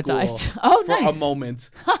So acting traumatized. school Oh, for nice. a moment.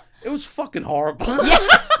 It was fucking horrible. Yeah.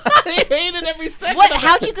 I hated every second What? of it.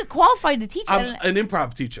 How'd you get qualified to teach? I'm an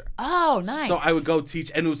improv teacher. Oh, nice. So I would go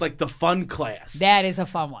teach, and it was like the fun class. That is a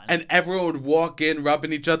fun one. And everyone would walk in,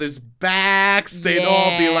 rubbing each other's backs. They'd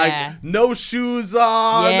all be like, no shoes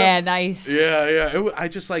on. Yeah, nice. Yeah. I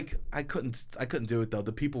just like, I couldn't do it though.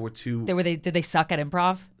 The people were too. Did they suck at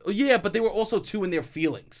improv? Yeah, but they were also too in their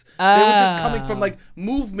feelings. They were just coming from like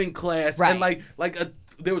movement class, Right. and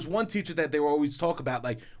there was one teacher that they were always talk about,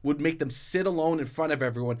 like would make them sit alone in front of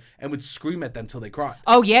everyone and would scream at them till they cried.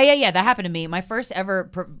 Oh yeah. That happened to me. My first ever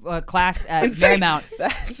class at Marymount.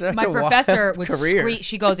 That's such My a professor wild would career. scream.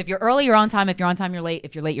 She goes, "If you're early, you're on time. If you're on time, you're late.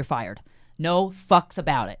 If you're late, you're fired. No fucks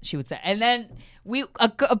about it." She would say, and then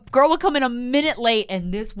a girl would come in a minute late,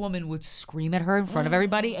 and this woman would scream at her in front of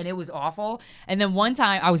everybody, and it was awful. And then one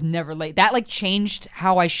time, I was never late. That like changed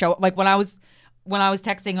how I show. Like when I was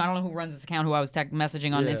texting, I don't know who runs this account, who I was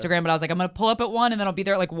messaging on Instagram, but I was like, I'm going to pull up at 1 and then I'll be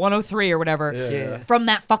there at like 1:03 or whatever. Yeah. From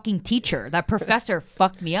that fucking teacher. That professor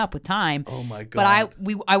fucked me up with time. Oh my God.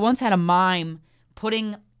 But I once had a mime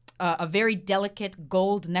putting a very delicate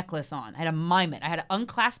gold necklace on. I had to mime it. I had to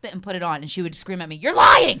unclasp it and put it on, and she would scream at me, "You're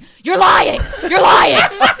lying! You're lying! You're lying!"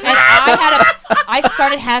 And I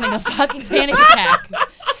started having a fucking panic attack.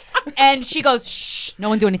 And she goes, "Shh, no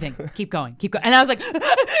one do anything. Keep going. And I was like,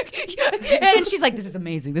 and she's like, "This is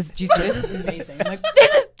amazing. This is amazing." I'm like,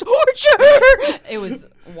 "This is torture." It was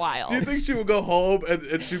wild. Do you think she would go home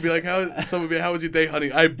and she'd be like, "How was your day,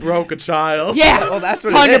 honey? I broke a child." Yeah. Well, that's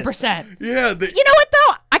what 100%. Yeah. You know what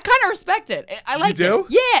though? I kind of respect it. I like do? it.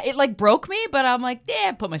 Yeah, it like broke me, but I'm like,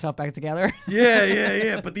 put myself back together.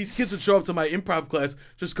 Yeah. But these kids would show up to my improv class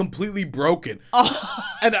just completely broken. Oh.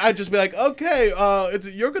 And I'd just be like, "Okay,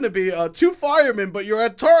 you're gonna be 2 firemen, but you're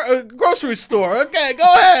at a grocery store. Okay, go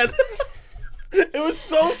ahead." It was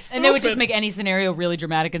so stupid. And they would just make any scenario really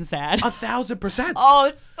dramatic and sad. 1,000%. Oh,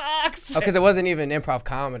 it sucks. Because it wasn't even improv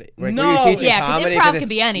comedy. Like, No. were you teaching Yeah, 'cause comedy? improv can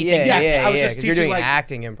be anything. Yeah, Yes, yeah, I was yeah, just 'cause you're teaching, doing like,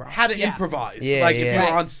 acting improv. How to Yeah. improvise. Yeah, like if yeah. you were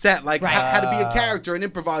Right. on set, like Right. how to be a character and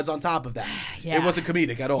improvise on top of that. Yeah. It wasn't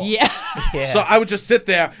comedic at all. Yeah. Yeah. So I would just sit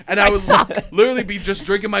there and I would suck. literally be just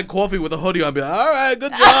drinking my coffee with a hoodie on and be like, "All right,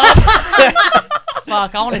 good job."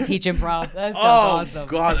 Fuck, I want to teach improv. That sounds Oh, awesome.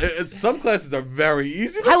 God. Some classes are very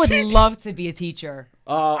easy to I would teach. love to be a teacher.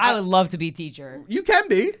 I I- would love to be a teacher. You can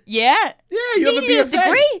be. Yeah. Yeah, you have a need BFA.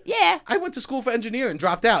 degree? Yeah. I went to school for engineering,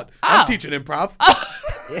 dropped out. Oh. I'm teaching improv.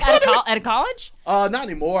 At a college? Not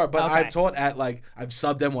anymore, but Okay. I've taught at I've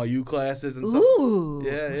subbed NYU classes and stuff. Ooh.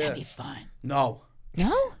 Yeah. That'd be fun. No.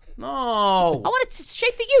 No? No. I want to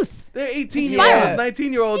shape the youth. They're Inspire 18-year-olds, them.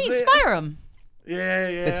 19-year-olds. Inspire them.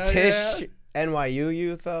 Yeah. The Tish NYU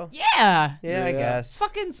youth, though? Yeah. Yeah, I Yeah. guess.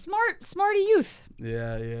 Fucking smarty youth.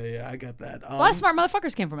 Yeah. I got that. A lot of smart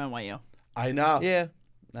motherfuckers came from NYU. I know. Yeah.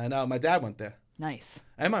 I know. My dad went there. Nice.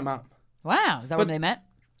 And my mom. Wow. Is that where they met?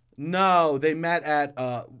 No, they met at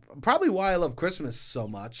probably why I love Christmas so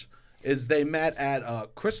much is they met at a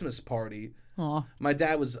Christmas party. Aw. My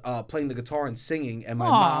dad was playing the guitar and singing, and my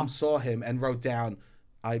Aw. mom saw him and wrote down,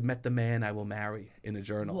 "I met the man I will marry" in a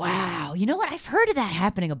journal. Wow. You know what? I've heard of that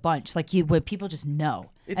happening a bunch. Like when people just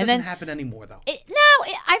know. It and doesn't then happen anymore though.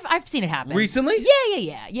 I've seen it happen. Recently?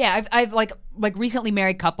 Yeah. I've like recently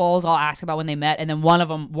married couples. I'll ask about when they met, and then one of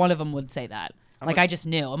them would say that. Like I just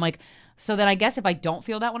knew. I'm like, so then I guess if I don't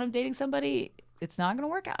feel that when I'm dating somebody, it's not gonna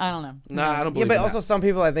work out. I don't know. Nah, I don't Yeah, believe but in also that. some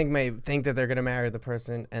people I think may think that they're gonna marry the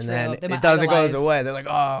person, and True. then They it might doesn't goes idolize. away. They're like,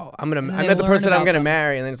 "Oh, I they met the learn person I'm about gonna them.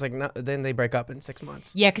 marry," and then it's like, no, then they break up in 6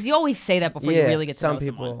 months. Yeah, because you always say that before you really get to some know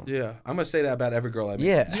people. someone. Yeah, I'm gonna say that about every girl I meet.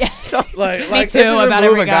 Yeah. Yeah. So, Like Me this too. is a About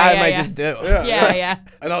move every a guy guy, might yeah. just do. Yeah.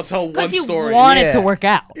 And I'll tell one Because you story. want it Yeah. to work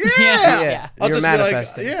out. Yeah. I'll You're just be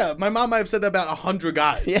manifesting. like, my mom might have said that about 100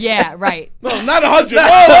 guys. Yeah, right. No, not 100.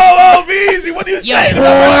 Whoa, be easy. What are you saying?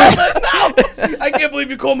 No, I can't believe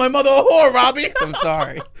you called my mother a whore, Robbie. I'm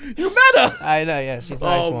sorry. You met her. I know. Yeah, she's a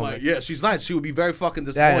nice Oh woman. my, yeah, she's nice. She would be very fucking Yeah,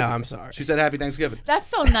 disappointed. I know. I'm sorry. She said Happy Thanksgiving. That's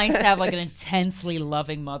so nice to have like an intensely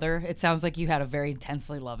loving mother. It sounds like you had a very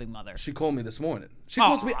intensely loving mother. She called me this morning. She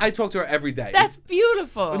calls me. I talk to her every day. That's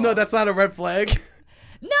beautiful. No, that's not a red flag.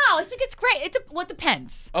 No, I think it's great. It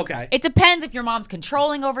depends. Okay. It depends if your mom's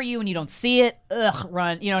controlling over you and you don't see it. Ugh,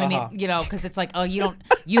 run. You know what I mean? You know, because it's like, oh, you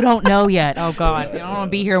don't know yet. Oh God, I don't want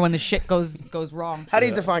to be here when the shit goes wrong. How do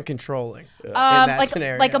you define controlling in that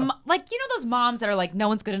scenario? Like you know those moms that are like, no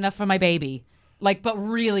one's good enough for my baby. Like, but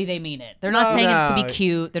really, they mean it. They're not saying it to be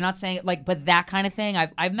cute. They're not saying it like, but that kind of thing. I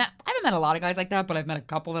haven't met a lot of guys like that, but I've met a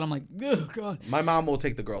couple that I'm like, oh God. My mom will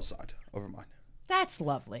take the girl's side over mine. That's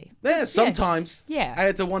lovely. Yeah, sometimes. Yeah. I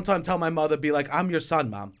had to one time tell my mother, be like, I'm your son,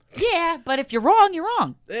 Mom. Yeah, but if you're wrong, you're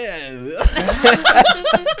wrong. Yeah.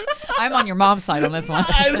 I'm on your mom's side on this one.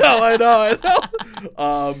 I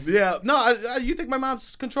know. Yeah. No, you think my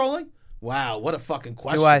mom's controlling? Wow, what a fucking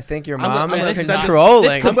question. Do I think your mom is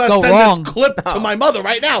controlling? I'm going to send this clip to my mother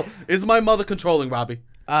right now. Is my mother controlling, Robbie?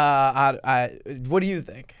 What do you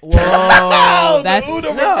think? Whoa, that's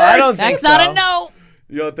not a no.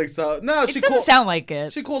 You don't think so? No, it doesn't sound like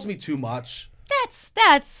it. She calls me too much.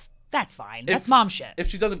 That's fine. That's mom shit. If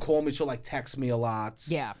she doesn't call me, she'll like text me a lot.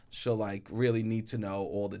 Yeah. She'll like really need to know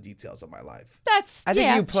all the details of my life. I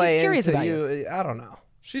think you play she's curious into about you. I don't know.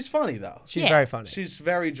 She's funny though. She's very funny. She's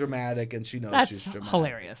very dramatic, and she knows she's dramatic.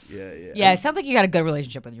 Hilarious. Yeah. Yeah, it sounds like you got a good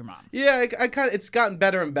relationship with your mom. Yeah, I kind of. It's gotten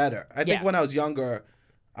better and better. I think when I was younger,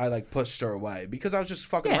 I like pushed her away because I was just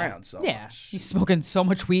fucking around so much. You smoking so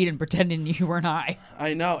much weed and pretending you weren't high.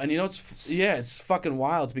 I know, and you know it's fucking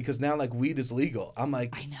wild because now like weed is legal. I'm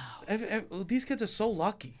like, I know. These kids are so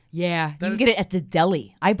lucky. Yeah, you can get it at the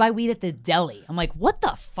deli. I buy weed at the deli. I'm like, what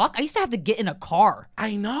the fuck? I used to have to get in a car.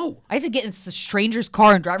 I know. I have to get in a stranger's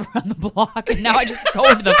car and drive around the block, and now I just go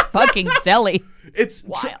into the fucking deli. It's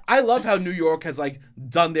wild. I love how New York has like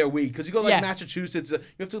done their weed because you go like Massachusetts, you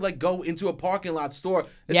have to like go into a parking lot store.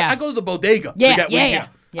 I go to the bodega to get weed here.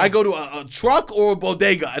 Yeah. I go to a truck or a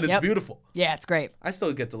bodega, and it's beautiful. Yeah, it's great. I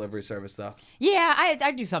still get delivery service, though. Yeah,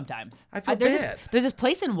 I do sometimes. I feel bad. There's this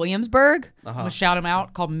place in Williamsburg. I'm going to shout them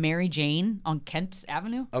out, called Mary Jane on Kent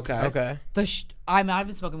Avenue. Okay. I've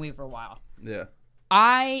been smoking weed for a while. Yeah.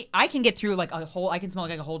 I can get through like I can smell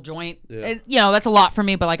like a whole joint. Yeah. That's a lot for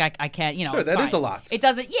me, but like I can't, Sure, that is a lot. It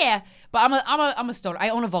doesn't, but I'm a stoner. I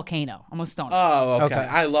own a Volcano. I'm a stoner. Oh, okay.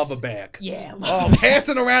 I love a bag. Yeah.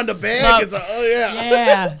 Passing around a bag is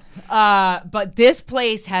Yeah. But this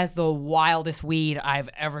place has the wildest weed I've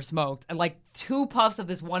ever smoked. And like 2 puffs of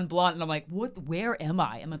this one blunt, and I'm like, what? Where am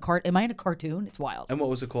I? Am I in a cartoon? It's wild. And what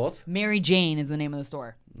was it called? Mary Jane is the name of the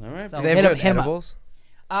store. All right. So do they have edibles?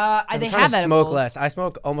 They have edibles. Smoke less. I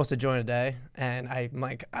smoke almost a joint a day, and I'm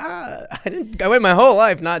like, I went my whole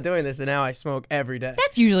life not doing this, and now I smoke every day.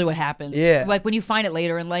 That's usually what happens. Yeah. Like when you find it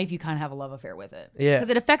later in life, you kind of have a love affair with it. Yeah.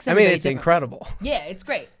 Because it affects everybody. It's incredible. Yeah, it's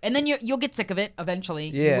great, and then you'll get sick of it eventually.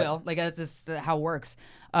 Yeah. You will. Like that's just how it works.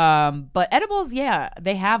 But edibles,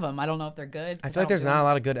 they have them. I don't know if they're good. I feel like there's not a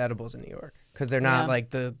lot of good edibles in New York because they're not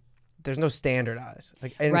like there's no standardized.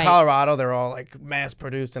 Like in Colorado, they're all like mass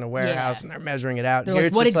produced in a warehouse and they're measuring it out. They're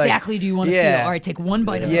like, what exactly do you want to feel? All right, take one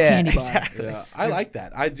bite of this candy bar. Exactly. Yeah, I like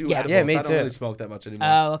that. I do edibles. Yeah, me too. I don't really smoke that much anymore.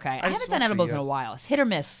 Oh, okay. I haven't done edibles in a while. It's hit or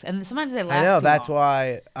miss, and sometimes they last. I know. Too that's long.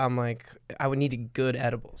 why I'm like, I would need good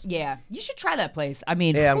edibles. Yeah, you should try that place. I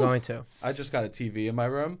mean, I'm going to. I just got a TV in my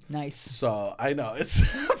room. Nice. So I know I'm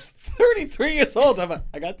 33 years old. I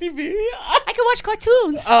got TV. I can watch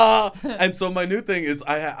cartoons. And so my new thing is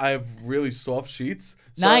I have really soft sheets.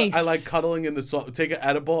 So nice. I like cuddling in the take an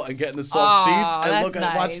edible and get in the soft sheets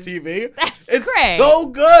and watch TV. That's great. It's so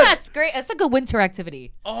good. That's great. That's a good winter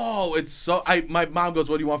activity. Oh, it's so. My mom goes,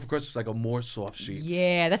 "What do you want for Christmas?" I go, "More soft sheets."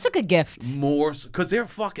 Yeah, that's a good gift. More, because they're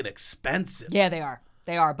fucking expensive. Yeah, they are.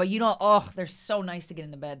 They are, but they're so nice to get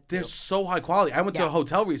into bed. They're so high quality. I went to a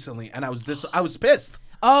hotel recently and I was pissed.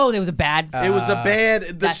 Oh, there was a bad. It was a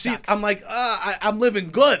bad. The sheet. Sucks. I'm like, I'm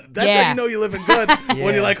living good. That's how you know you're living good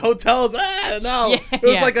when you're like hotels. No, it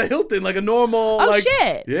was like a Hilton, like a normal. Oh like,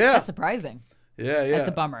 shit! Yeah, that's surprising. Yeah. That's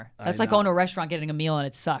a bummer. That's like going to a restaurant, getting a meal, and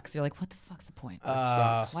it sucks. You're like, what the fuck's the point? It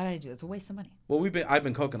sucks. Why did I do this? It's a waste of money. Well, I've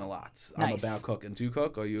been cooking a lot. Nice. I'm about cooking. Do you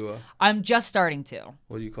cook? Or you? I'm just starting to.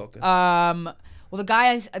 What are you cooking? Well, the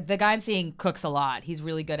guy I'm seeing cooks a lot. He's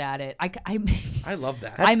really good at it. I love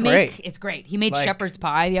that. That's great. It's great. He made shepherd's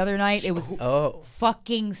pie the other night. It was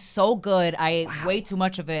fucking so good. I ate way too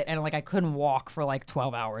much of it, and like I couldn't walk for like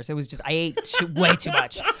 12 hours. It was just I ate way too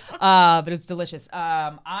much, but it was delicious.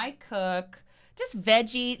 I cook just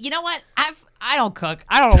veggie. You know what? I don't cook.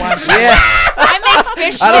 I don't know why. I make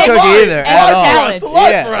fish sticks. I don't cook either and salads.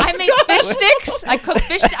 I make fish sticks. I cook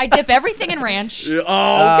fish. I dip everything in ranch. Get out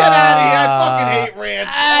of here! I fucking hate ranch.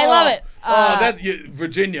 I love it. That's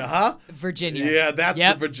Virginia, huh? Virginia. Yeah, that's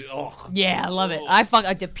the Virginia. Oh. Yeah, I love it.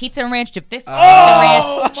 I dip pizza in ranch, dip fish in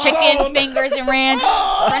ranch, chicken fingers in ranch,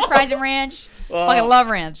 French fries in ranch. Fucking love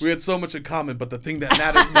ranch. We had so much in common, but the thing that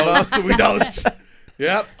mattered most, we don't.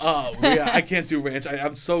 Yep. I can't do ranch.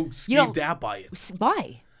 I'm so skeeved out by it.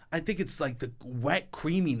 Why? I think it's like the wet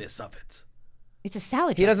creaminess of it. It's a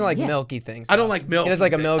salad. He doesn't like milky things. I don't like milk. He does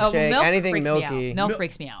like a milkshake. Anything milky. Milk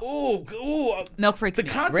freaks me out. Ooh. Milk freaks me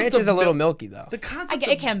out. Ranch is a little milky though. The concept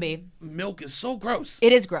it can be. Milk is so gross.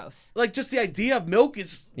 It is gross. Like just the idea of milk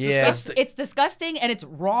is disgusting. It's disgusting and it's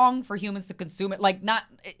wrong for humans to consume it. Like not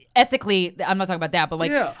ethically. I'm not talking about that, but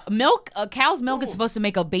like milk. A cow's milk is supposed to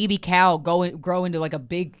make a baby cow grow into like a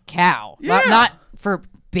big cow. Yeah. Not for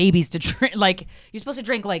babies to drink. Like you're supposed to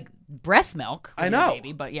drink like breast milk. I know,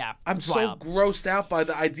 baby, but yeah, I'm so grossed out by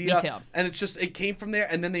the idea. Me too. And it came from there,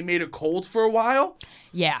 and then they made it cold for a while.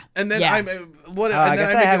 Yeah, and then I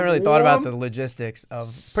guess I haven't really thought about the logistics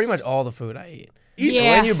of pretty much all the food I eat.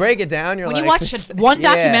 Yeah. When you break it down, you're when like, you watch one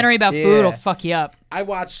documentary about food, it'll fuck you up. I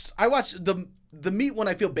watched the meat when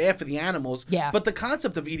I feel bad for the animals. Yeah. But the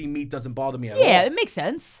concept of eating meat doesn't bother me at all. Yeah, it makes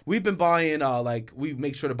sense. We've been buying, we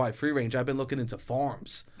make sure to buy free range. I've been looking into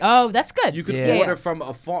farms. Oh, that's good. You could order from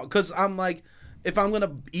a farm. Because I'm like, if I'm going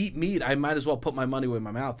to eat meat, I might as well put my money where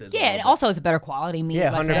my mouth is. Yeah, and also it's a better quality meat.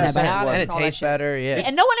 Yeah, 100%. And it tastes better,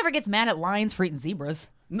 And no one ever gets mad at lions for eating zebras.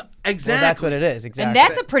 No, exactly. Well, that's what it is, exactly. And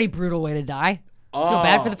that's a pretty brutal way to die. Feel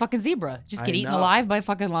bad for the fucking zebra. Just get eaten alive by a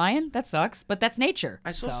fucking lion? That sucks, but that's nature.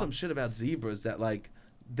 I saw some shit about zebras that, like,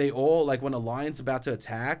 they all, like, when a lion's about to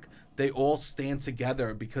attack, they all stand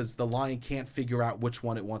together because the lion can't figure out which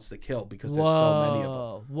one it wants to kill because there's so many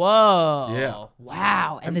of them. Whoa. Yeah.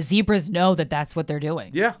 Wow. And the zebras know that that's what they're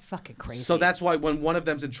doing. Yeah. Fucking crazy. So that's why when one of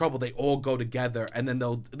them's in trouble, they all go together, and then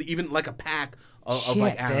they'll, even like a pack of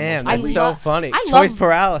like animals. Damn, that's so funny. Choice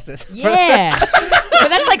paralysis. Yeah. But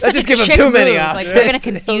that's like such just a give them chick too many move. options. Like, we're going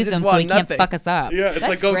to confuse them so he can't fuck us up. Yeah, it's that's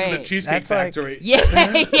like going great. to the Cheesecake Factory.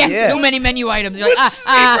 Yeah, too many menu items. You're like,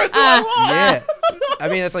 Yeah. I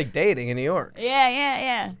mean, it's like dating in New York.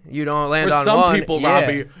 Yeah. You don't land for on some one. people,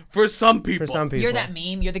 Robbie. For some people. You're that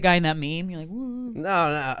meme. You're the guy in that meme. You're like, woo. No,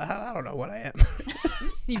 I don't know what I am.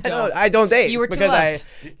 You don't. I don't date. You were too because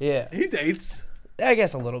left. He dates. I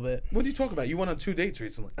guess a little bit. What do you talk about? You went on 2 dates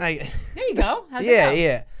recently. There you go. How'd that go?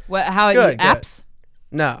 Yeah. What? How are you? Apps?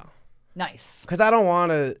 No. Nice. Because I don't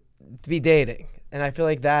want to be dating, and I feel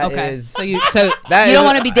like that is. So you don't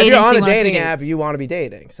want to be dating. If you're on a dating app, you want to be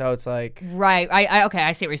dating. So it's like. Right.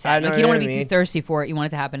 I see what you're saying. Like you don't want to be too thirsty for it. You want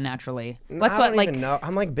it to happen naturally. That's what like. Even know.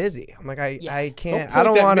 I'm like busy. I'm like I can't. I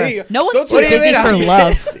don't want to. No one's too busy for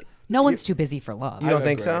love. No one's too busy for love. You don't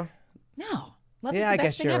think so? No. Love is yeah, the I best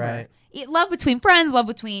guess thing you're ever. right. Love between friends, love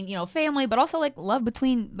between family, but also like love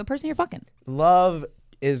between the person you're fucking. Love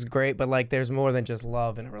is great, but like there's more than just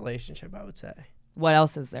love in a relationship, I would say. What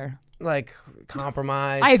else is there? Like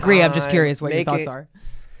compromise. I agree. I'm just curious what your thoughts are.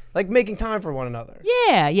 Like making time for one another.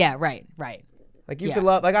 Yeah. Right. Like you could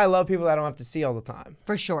love. Like I love people that I don't have to see all the time.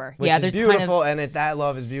 For sure. Which there's is beautiful, and that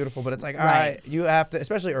love is beautiful. But it's like, all right, you have to,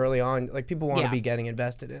 especially early on. Like people want to be getting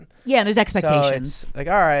invested in. Yeah, and there's expectations. So it's like,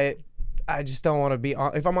 all right, I just don't want to be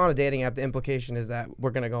on. If I'm on a dating app, the implication is that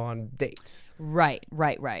we're gonna go on dates. Right.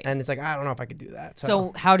 And it's like I don't know if I could do that.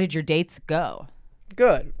 So how did your dates go?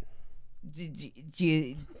 Good. Do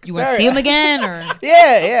you want to see him again or?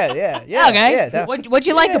 Yeah. Okay. Yeah, what'd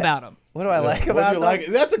you like about him? What do I like about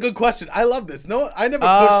them? That's a good question. I love this. No, I never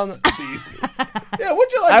pushed these. Yeah,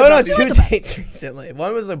 what'd you like? I went on 2 dates recently.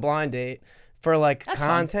 One was a blind date for like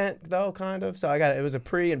content though, kind of. So it was a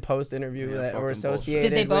pre and post interview that were associated.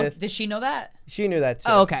 Did they both? with. Did she know that? She knew that too.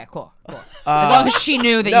 Oh, okay, cool. As long as she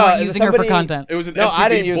knew that you weren't using her for content. It was an I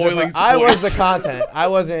didn't use boiling. I was the content. I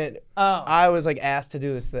wasn't. Oh. I was like asked to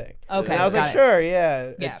do this thing. Okay. And I was like, sure,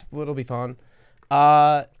 it'll be fun.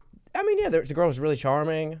 I mean, the girl was really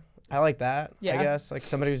charming. I like that. I guess like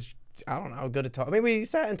somebody who's good to talk. I mean, we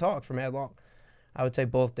sat and talked for mad long. I would say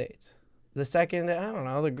both dates. The second, I don't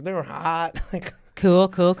know, they were hot. Like cool.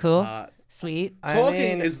 Sweet.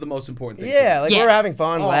 Talking is the most important thing. Yeah, like we were having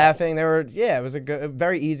fun, laughing. It was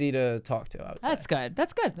very easy to talk to. I would say.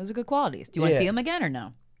 That's good. Those are good qualities. Do you want to see them again or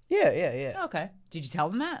no? Yeah. Okay. Did you tell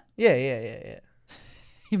them that? Yeah.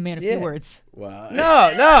 You made a few words. Wow. No.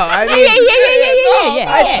 I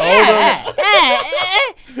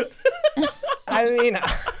mean,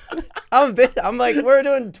 I mean, I'm like, we're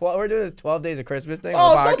doing this 12 Days of Christmas thing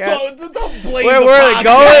on the podcast. Don't blame Where the we're podcast.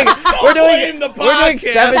 going. We're doing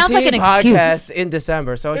 17 Sounds like an podcasts excuse. in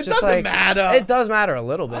December, so it's It just doesn't like matter. It does matter a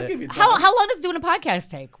little bit. I'll give you time. How long does doing a podcast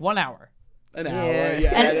take? 1 hour. An hour. Yeah.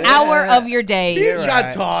 Yeah. An hour of your day. He's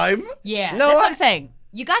got time. Yeah. No, that's what I'm saying.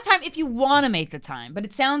 You got time if you want to make the time, but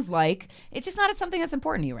it sounds like it's just not something that's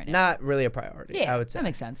important to you right now. Not really a priority, I would say. That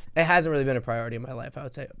makes sense. It hasn't really been a priority in my life, I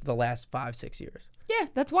would say, the last 5-6 years. Yeah,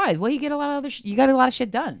 that's wise. Well, you get a lot of you got a lot of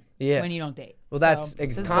shit done when you don't date. Well, that's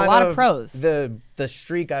kind a lot of pros. The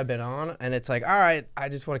streak I've been on, and it's like, all right, I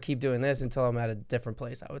just want to keep doing this until I'm at a different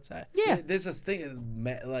place, I would say. Yeah. There's this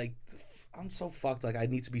thing, like, I'm so fucked. Like, I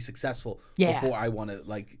need to be successful before I want to,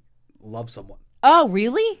 like, love someone. Oh,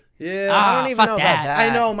 really? Yeah. I don't even know about that.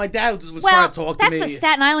 I know. My dad was trying to talk to me. That's the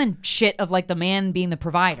Staten Island shit of, like, the man being the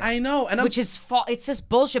provider. I know. And which is it's just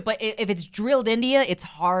bullshit. But if it's drilled into you, it's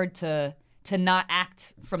hard to not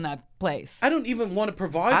act from that place. I don't even want to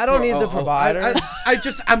provide. I don't need the provider.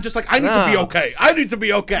 I'm just like, I need to be okay. I need to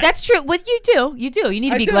be okay. That's true. What you do. You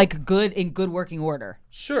need to be like good in good working order.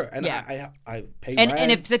 Sure. And I pay rent.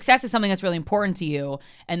 And if success is something that's really important to you,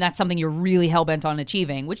 and that's something you're really hell bent on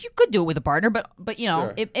achieving, which you could do it with a partner, but you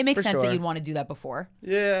know, it makes sense that you'd want to do that before.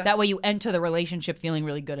 Yeah. That way you enter the relationship feeling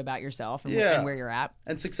really good about yourself and where you're at.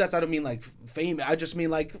 And success, I don't mean like fame. I just mean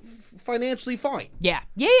like financially fine. Yeah.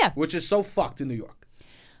 Which is so fucked in New York.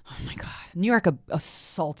 Oh my God, New York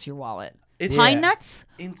assaults your wallet. Pine nuts.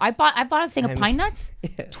 I bought a thing of pine nuts.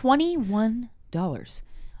 $21,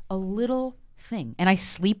 a little thing, and I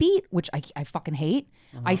sleep eat, which I fucking hate.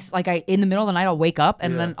 I in the middle of the night I'll wake up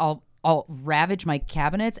and then I'll ravage my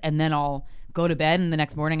cabinets and then I'll go to bed and the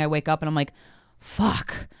next morning I wake up and I'm like,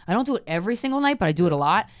 fuck. I don't do it every single night, but I do it a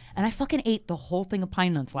lot. And I fucking ate the whole thing of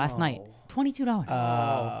pine nuts last night.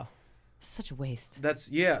 $22. Such a waste. That's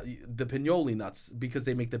the pinoli nuts because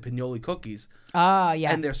they make the pinoli cookies.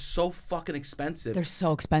 Yeah. And they're so fucking expensive. They're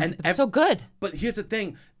so expensive. They're so good. But here's the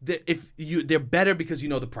thing: they're better because you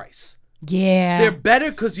know the price. Yeah. They're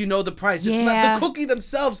better because you know the price. It's not the cookie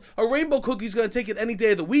themselves. A rainbow cookie's gonna take it any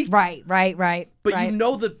day of the week. Right. But you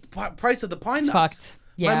know the price of the pine nuts. Fucked.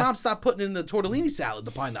 Yeah. My mom stopped putting in the tortellini salad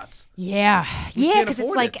the pine nuts. Yeah, because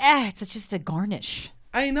it's like it's just a garnish.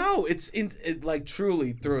 I know it's like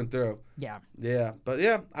truly through and through. Yeah, but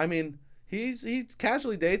I mean, he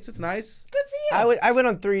casually dates. It's nice. Good for you. I went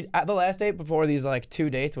on 3. The last date before these like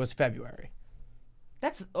 2 dates was February.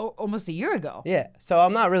 That's almost a year ago. Yeah, so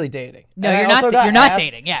I'm not really dating. No, you're not. You're not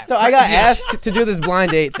dating. Yeah. So I got asked to do this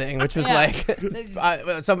blind date thing, which was like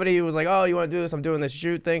somebody was like, "Oh, you want to do this? I'm doing this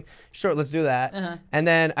shoot thing. Sure, let's do that." And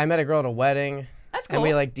then I met a girl at a wedding. That's cool. And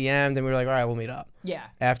we like DM'd, and we were like, "All right, we'll meet up." Yeah.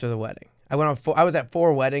 After the wedding. I was at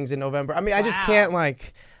 4 weddings in November. I mean, I just can't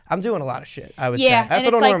like. I'm doing a lot of shit, I would say. I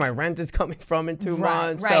also don't know where my rent is coming from in 2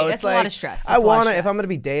 months. Right, so that's it's like, a lot of stress. I want to, if I'm going to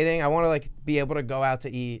be dating, I want to like be able to go out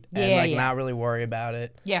to eat and not really worry about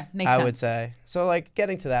it. Yeah, makes sense. I would say. So like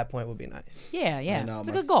getting to that point would be nice. Yeah. It's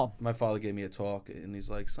a good goal. My father gave me a talk and he's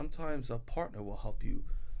like, sometimes a partner will help you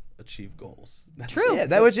achieve goals. That's true.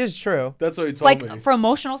 Yeah, which is true. That's what he told me. Like for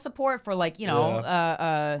emotional support, for like,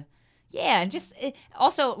 and just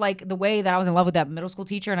also like the way that I was in love with that middle school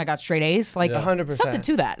teacher and I got straight A's, like 100%. Something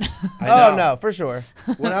to that. Oh no, for sure.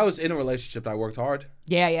 When I was in a relationship, I worked hard.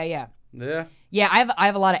 Yeah. Yeah, I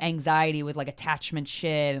have a lot of anxiety with like attachment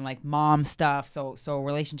shit and like mom stuff. So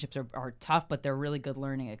relationships are tough, but they're really good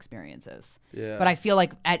learning experiences. Yeah. But I feel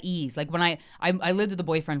like at ease. Like when I lived with a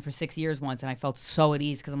boyfriend for 6 years once, and I felt so at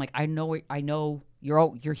ease because I'm like, I know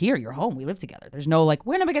you're here, you're home, we live together. There's no like,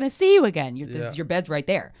 when am I gonna see you again? Your bed's right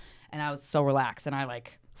there. And I was so relaxed, and I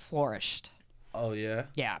like flourished. Oh yeah.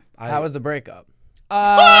 Yeah. How was the breakup? It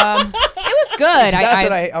was good.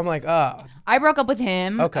 I'm like, oh. I broke up with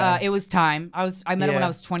him. Okay. It was time. I met him when I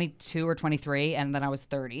was 22 or 23, and then I was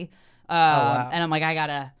 30. Wow. And I'm like,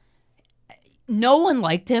 no one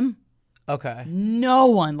liked him. Okay. No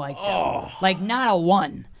one liked him. Like not a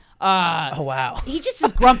one. Oh wow. He just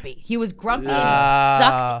is grumpy. He was grumpy and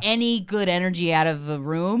sucked any good energy out of the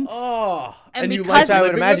room. Oh. And you because I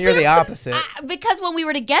would imagine you're the opposite. Because when we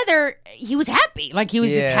were together, he was happy. Like he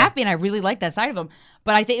was just happy, and I really liked that side of him.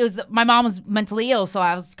 But I think it was my mom was mentally ill, so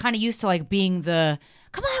I was kind of used to like being the,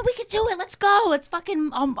 come on, we can do it. Let's go. Let's fucking,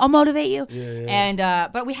 I'll motivate you. Yeah. And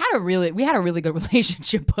but we had a really good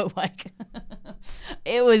relationship. But like,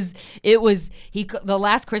 it was the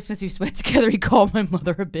last Christmas we spent together. He called my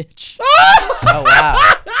mother a bitch. Oh wow.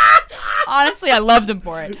 Honestly, I loved him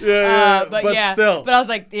for it. But still. But I was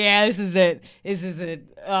like, yeah, this is it.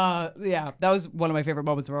 That was one of my favorite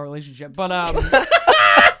moments of our relationship. But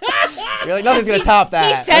you're like, nothing's gonna top that.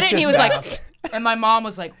 He said it, and he was like, and my mom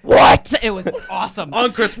was like, what? It was awesome.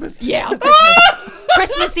 On Christmas. Yeah, on Christmas.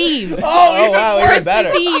 Christmas Eve. Oh wow, even better.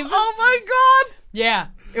 Christmas Eve. Oh my God. Yeah.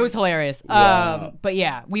 It was hilarious. Wow. But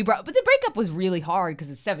yeah, but the breakup was really hard because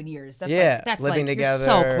it's 7 years. That's living like, together.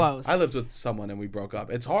 You're so close. I lived with someone and we broke up.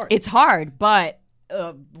 It's hard. It's hard, but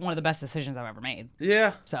one of the best decisions I've ever made.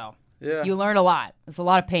 Yeah. So Yeah. You learn a lot. It's a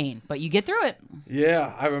lot of pain, but you get through it.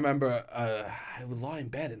 Yeah, I remember I would lie in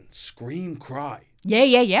bed and scream, cry.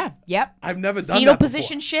 Yeah. Yep. I've never done fetal that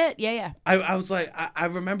position before. shit. Yeah. I was like, I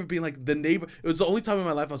remember being like the neighbor. It was the only time in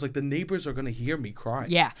my life I was like, the neighbors are gonna hear me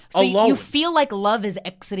crying. Yeah. So you feel like love is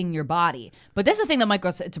exiting your body. But that's the thing that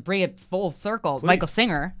Michael, to bring it full circle, please. Michael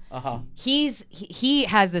Singer. He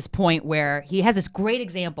has this point where he has this great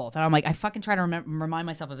example that I'm like, I fucking try to remind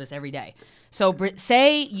myself of this every day. So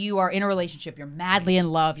say you are in a relationship, you're madly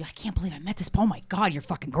in love. You're like, I can't believe I met this. Oh my God, you're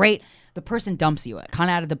fucking great. The person dumps you, kind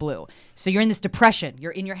of out of the blue. So you're in this depression.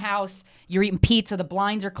 You're in your house. You're eating pizza. The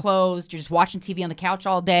blinds are closed. You're just watching TV on the couch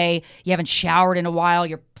all day. You haven't showered in a while.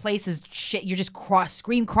 Your place is shit. You're just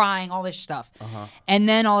scream crying, all this stuff. And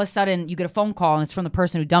then all of a sudden you get a phone call and it's from the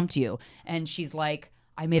person who dumped you. And she's like,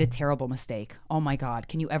 I made a terrible mistake. Oh my God.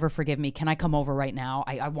 Can you ever forgive me? Can I come over right now?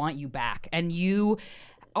 I want you back. And you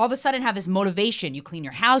all of a sudden have this motivation. You clean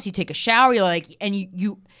your house. You take a shower. You're like, and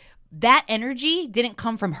you that energy didn't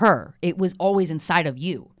come from her. It was always inside of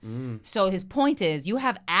you. So his point is you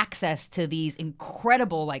have access to these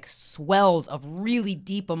incredible like swells of really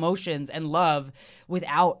deep emotions and love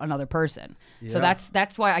without another person. Yeah. So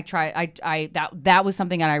that's why I try. That was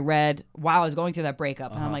something that I read while I was going through that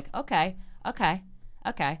breakup. And I'm like, okay.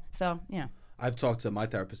 So, yeah. I've talked to my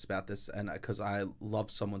therapist about this, and because I love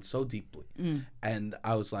someone so deeply, and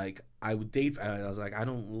I was like, I would date. I was like, I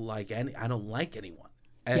don't like anyone.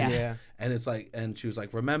 And, and it's like, and she was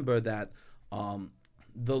like, remember that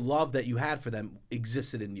the love that you had for them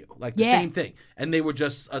existed in you, like the same thing, and they were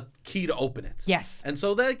just a key to open it. Yes. And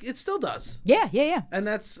so that it still does. Yeah. And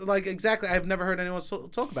that's like exactly. I've never heard anyone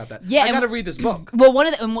talk about that. Yeah, I got to read this book. Well,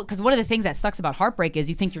 because one of the things that sucks about heartbreak is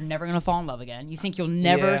you think you're never gonna fall in love again. You think you'll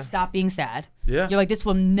never stop being sad. Yeah. You're like, this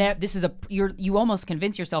will never. This is you almost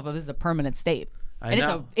convince yourself that this is a permanent state. I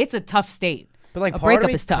know. It's a tough state. But like part of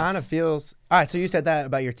me kind of feels. All right, so you said that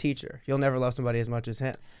about your teacher. You'll never love somebody as much as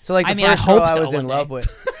him. So like the first girl I was in love with.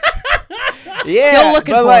 Still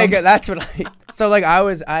looking but for like him. That's what so like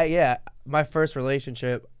my first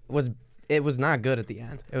relationship was not good at the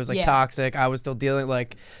end. It was like toxic. I was still dealing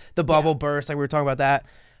like the bubble burst, like we were talking about that.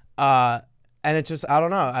 And it's just I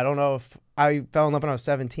don't know if I fell in love when I was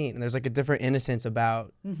 17, and there's like a different innocence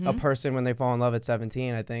about a person when they fall in love at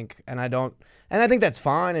 17, I think. And I think that's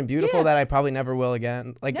fine and beautiful that I probably never will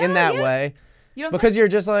again. Like in that way. Because you're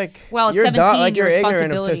just like, well, you're 17, dumb, like you're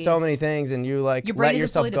ignorant to so many things, and you like let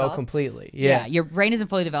yourself go completely. Yeah, your brain isn't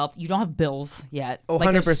fully developed. You don't have bills yet. 100%.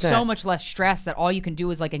 Like, there's so much less stress that all you can do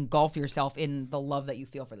is like engulf yourself in the love that you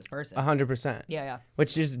feel for this person. 100%. Yeah.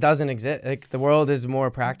 Which just doesn't exist. Like the world is more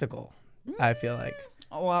practical. I feel like.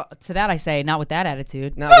 Well, to that I say, not with that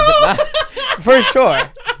attitude. Not for sure.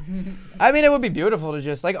 I mean, it would be beautiful to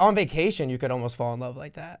just like on vacation. You could almost fall in love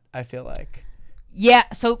like that. I feel like. Yeah.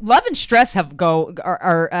 So love and stress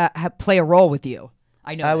play a role with you.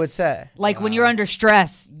 I would say. Like when you're under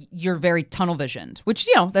stress, you're very tunnel visioned, which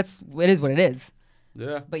it is what it is.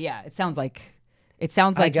 Yeah. But yeah, it sounds like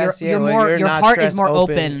guess, your heart is more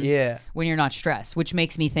open when you're not stressed, which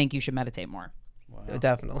makes me think you should meditate more. Wow.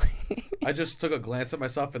 Definitely. I just took a glance at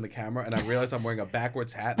myself in the camera and I realized I'm wearing a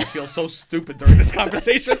backwards hat. And I feel so stupid during this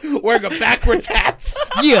conversation wearing a backwards hat.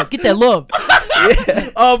 Yeah, get that love.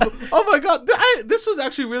 Oh my God, this was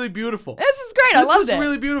actually really beautiful. This is great. I love it. This was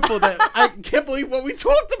really beautiful. That I can't believe what we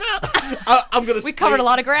talked about. We covered a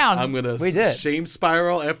lot of ground. I'm gonna shame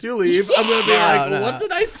spiral after you leave. I'm gonna be what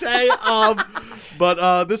did I say?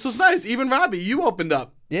 But this was nice. Even Robbie, you opened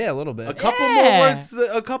up. Yeah, a little bit. A couple more words.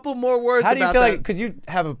 A couple more words. How do you feel like? Because you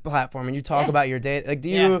have a platform and you talk about your date. Like, do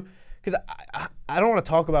you? Because I don't want to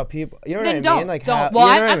talk about people. You know what I mean? Like, don't. Well,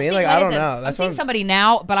 you know what I mean? Like, I don't know. That's I'm seeing somebody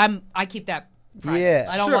now, but I keep that private. Yeah.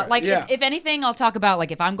 I don't want if anything, I'll talk about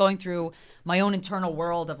like if I'm going through my own internal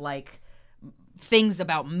world of like things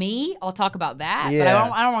about me, I'll talk about that. Yeah.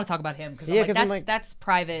 But I don't want to talk about him because that's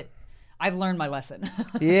private. I've learned my lesson.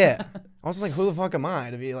 Yeah. Also, like, who the fuck am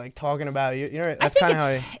I to be like talking about you? You know, that's kind of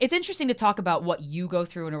how it's interesting to talk about what you go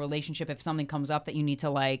through in a relationship if something comes up that you need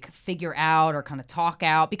to like figure out or kind of talk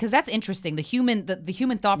out, because that's interesting. The human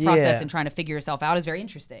thought process and trying to figure yourself out is very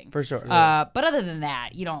interesting. For sure. But other than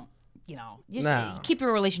that, you don't. Just keep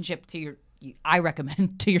your relationship to I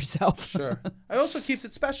recommend to yourself. Sure. It also keeps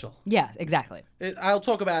it special. Yeah, exactly. I'll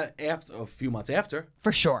talk about it after a few months after.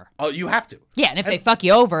 For sure. Oh, you have to. Yeah, and if they fuck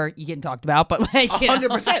you over, you getting talked about. But like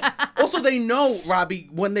 100%. Also, they know, Robbie,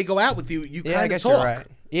 when they go out with you, you kind of talk. You're right.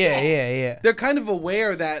 Yeah. They're kind of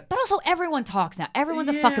aware that. But also, everyone talks now. Everyone's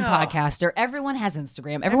a fucking podcaster. Everyone has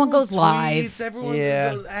Instagram. Everyone goes tweets, live. Everyone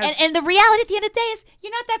and the reality at the end of the day is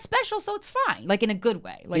you're not that special, so it's fine. Like in a good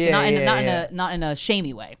way. Like not in a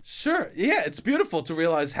shamey way. Sure. Yeah, it's beautiful to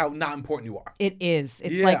realize how not important you are. It is.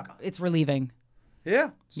 It's like it's relieving.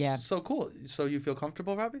 Yeah. Yeah. So cool. So you feel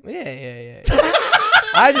comfortable, Robbie? Yeah.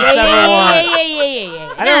 I just never want.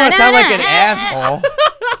 I don't want to sound like an asshole.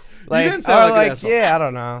 Like, you didn't sound like an asshole. Yeah, I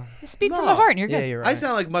don't know. Just speak from the heart and you're good. Yeah, you're right. I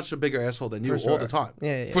sound like much a bigger asshole than you all the time.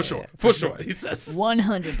 Yeah, For sure. He says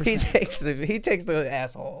 100%. He takes the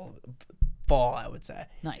asshole fall, I would say.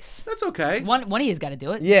 Nice. That's okay. One of you's got to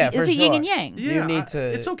do it. Yeah, it's a yin and yang. Yeah, you need to.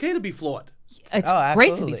 It's okay to be flawed. It's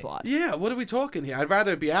great to be flawed. Yeah, what are we talking here? I'd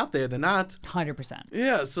rather it be out there than not. 100%.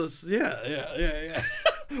 Yeah, so yeah.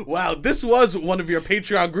 Wow, this was one of your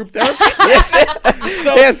Patreon group therapies.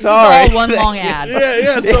 So, yeah, sorry. This is all one long ad.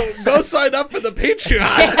 Yeah. So go sign up for the Patreon.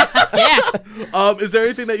 Yeah. Is there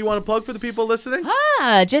anything that you want to plug for the people listening?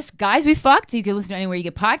 Just Guys We Fucked. You can listen to anywhere you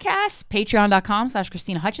get podcasts.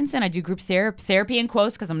 Patreon.com/Christina Hutchinson. I do group therapy in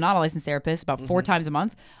quotes because I'm not a licensed therapist about 4 times a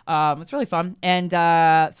month. It's really fun. And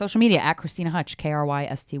social media at Christina Hutch,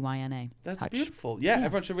 KRYSTYNA. That's beautiful. Yeah,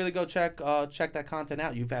 everyone should really go check that content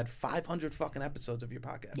out. You've had 500 fucking episodes of your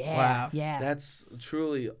podcast. Yeah. Wow. Yeah. That's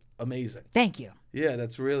truly amazing. Thank you. Yeah,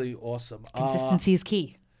 that's really awesome. Consistency is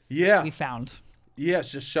key. Yeah. We found. Yeah,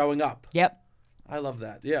 it's just showing up. Yep. I love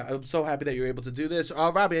that. Yeah, I'm so happy that you're able to do this.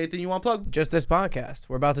 Robbie, anything you want to plug? Just this podcast.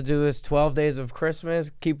 We're about to do this 12 Days of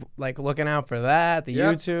Christmas. Keep looking out for that. The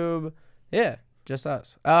YouTube. Yeah, just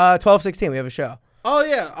us. 12/16. We have a show. Oh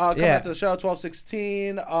yeah. Come out to the show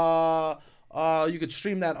 12/16. You could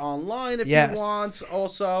stream that online if you want.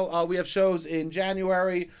 Also, we have shows in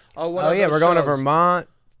January. We're going to Vermont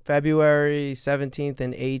February 17th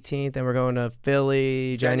and 18th, and we're going to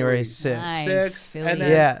Philly January 6th. Nice. And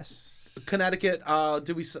then Connecticut. We're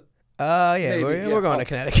going to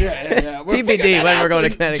Connecticut. Yeah. TBD when we're going to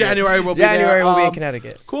Connecticut. January we'll be in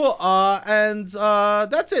Connecticut. Cool. And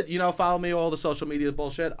that's it. Follow me all the social media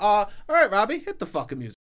bullshit. All right, Robbie, hit the fucking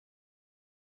music.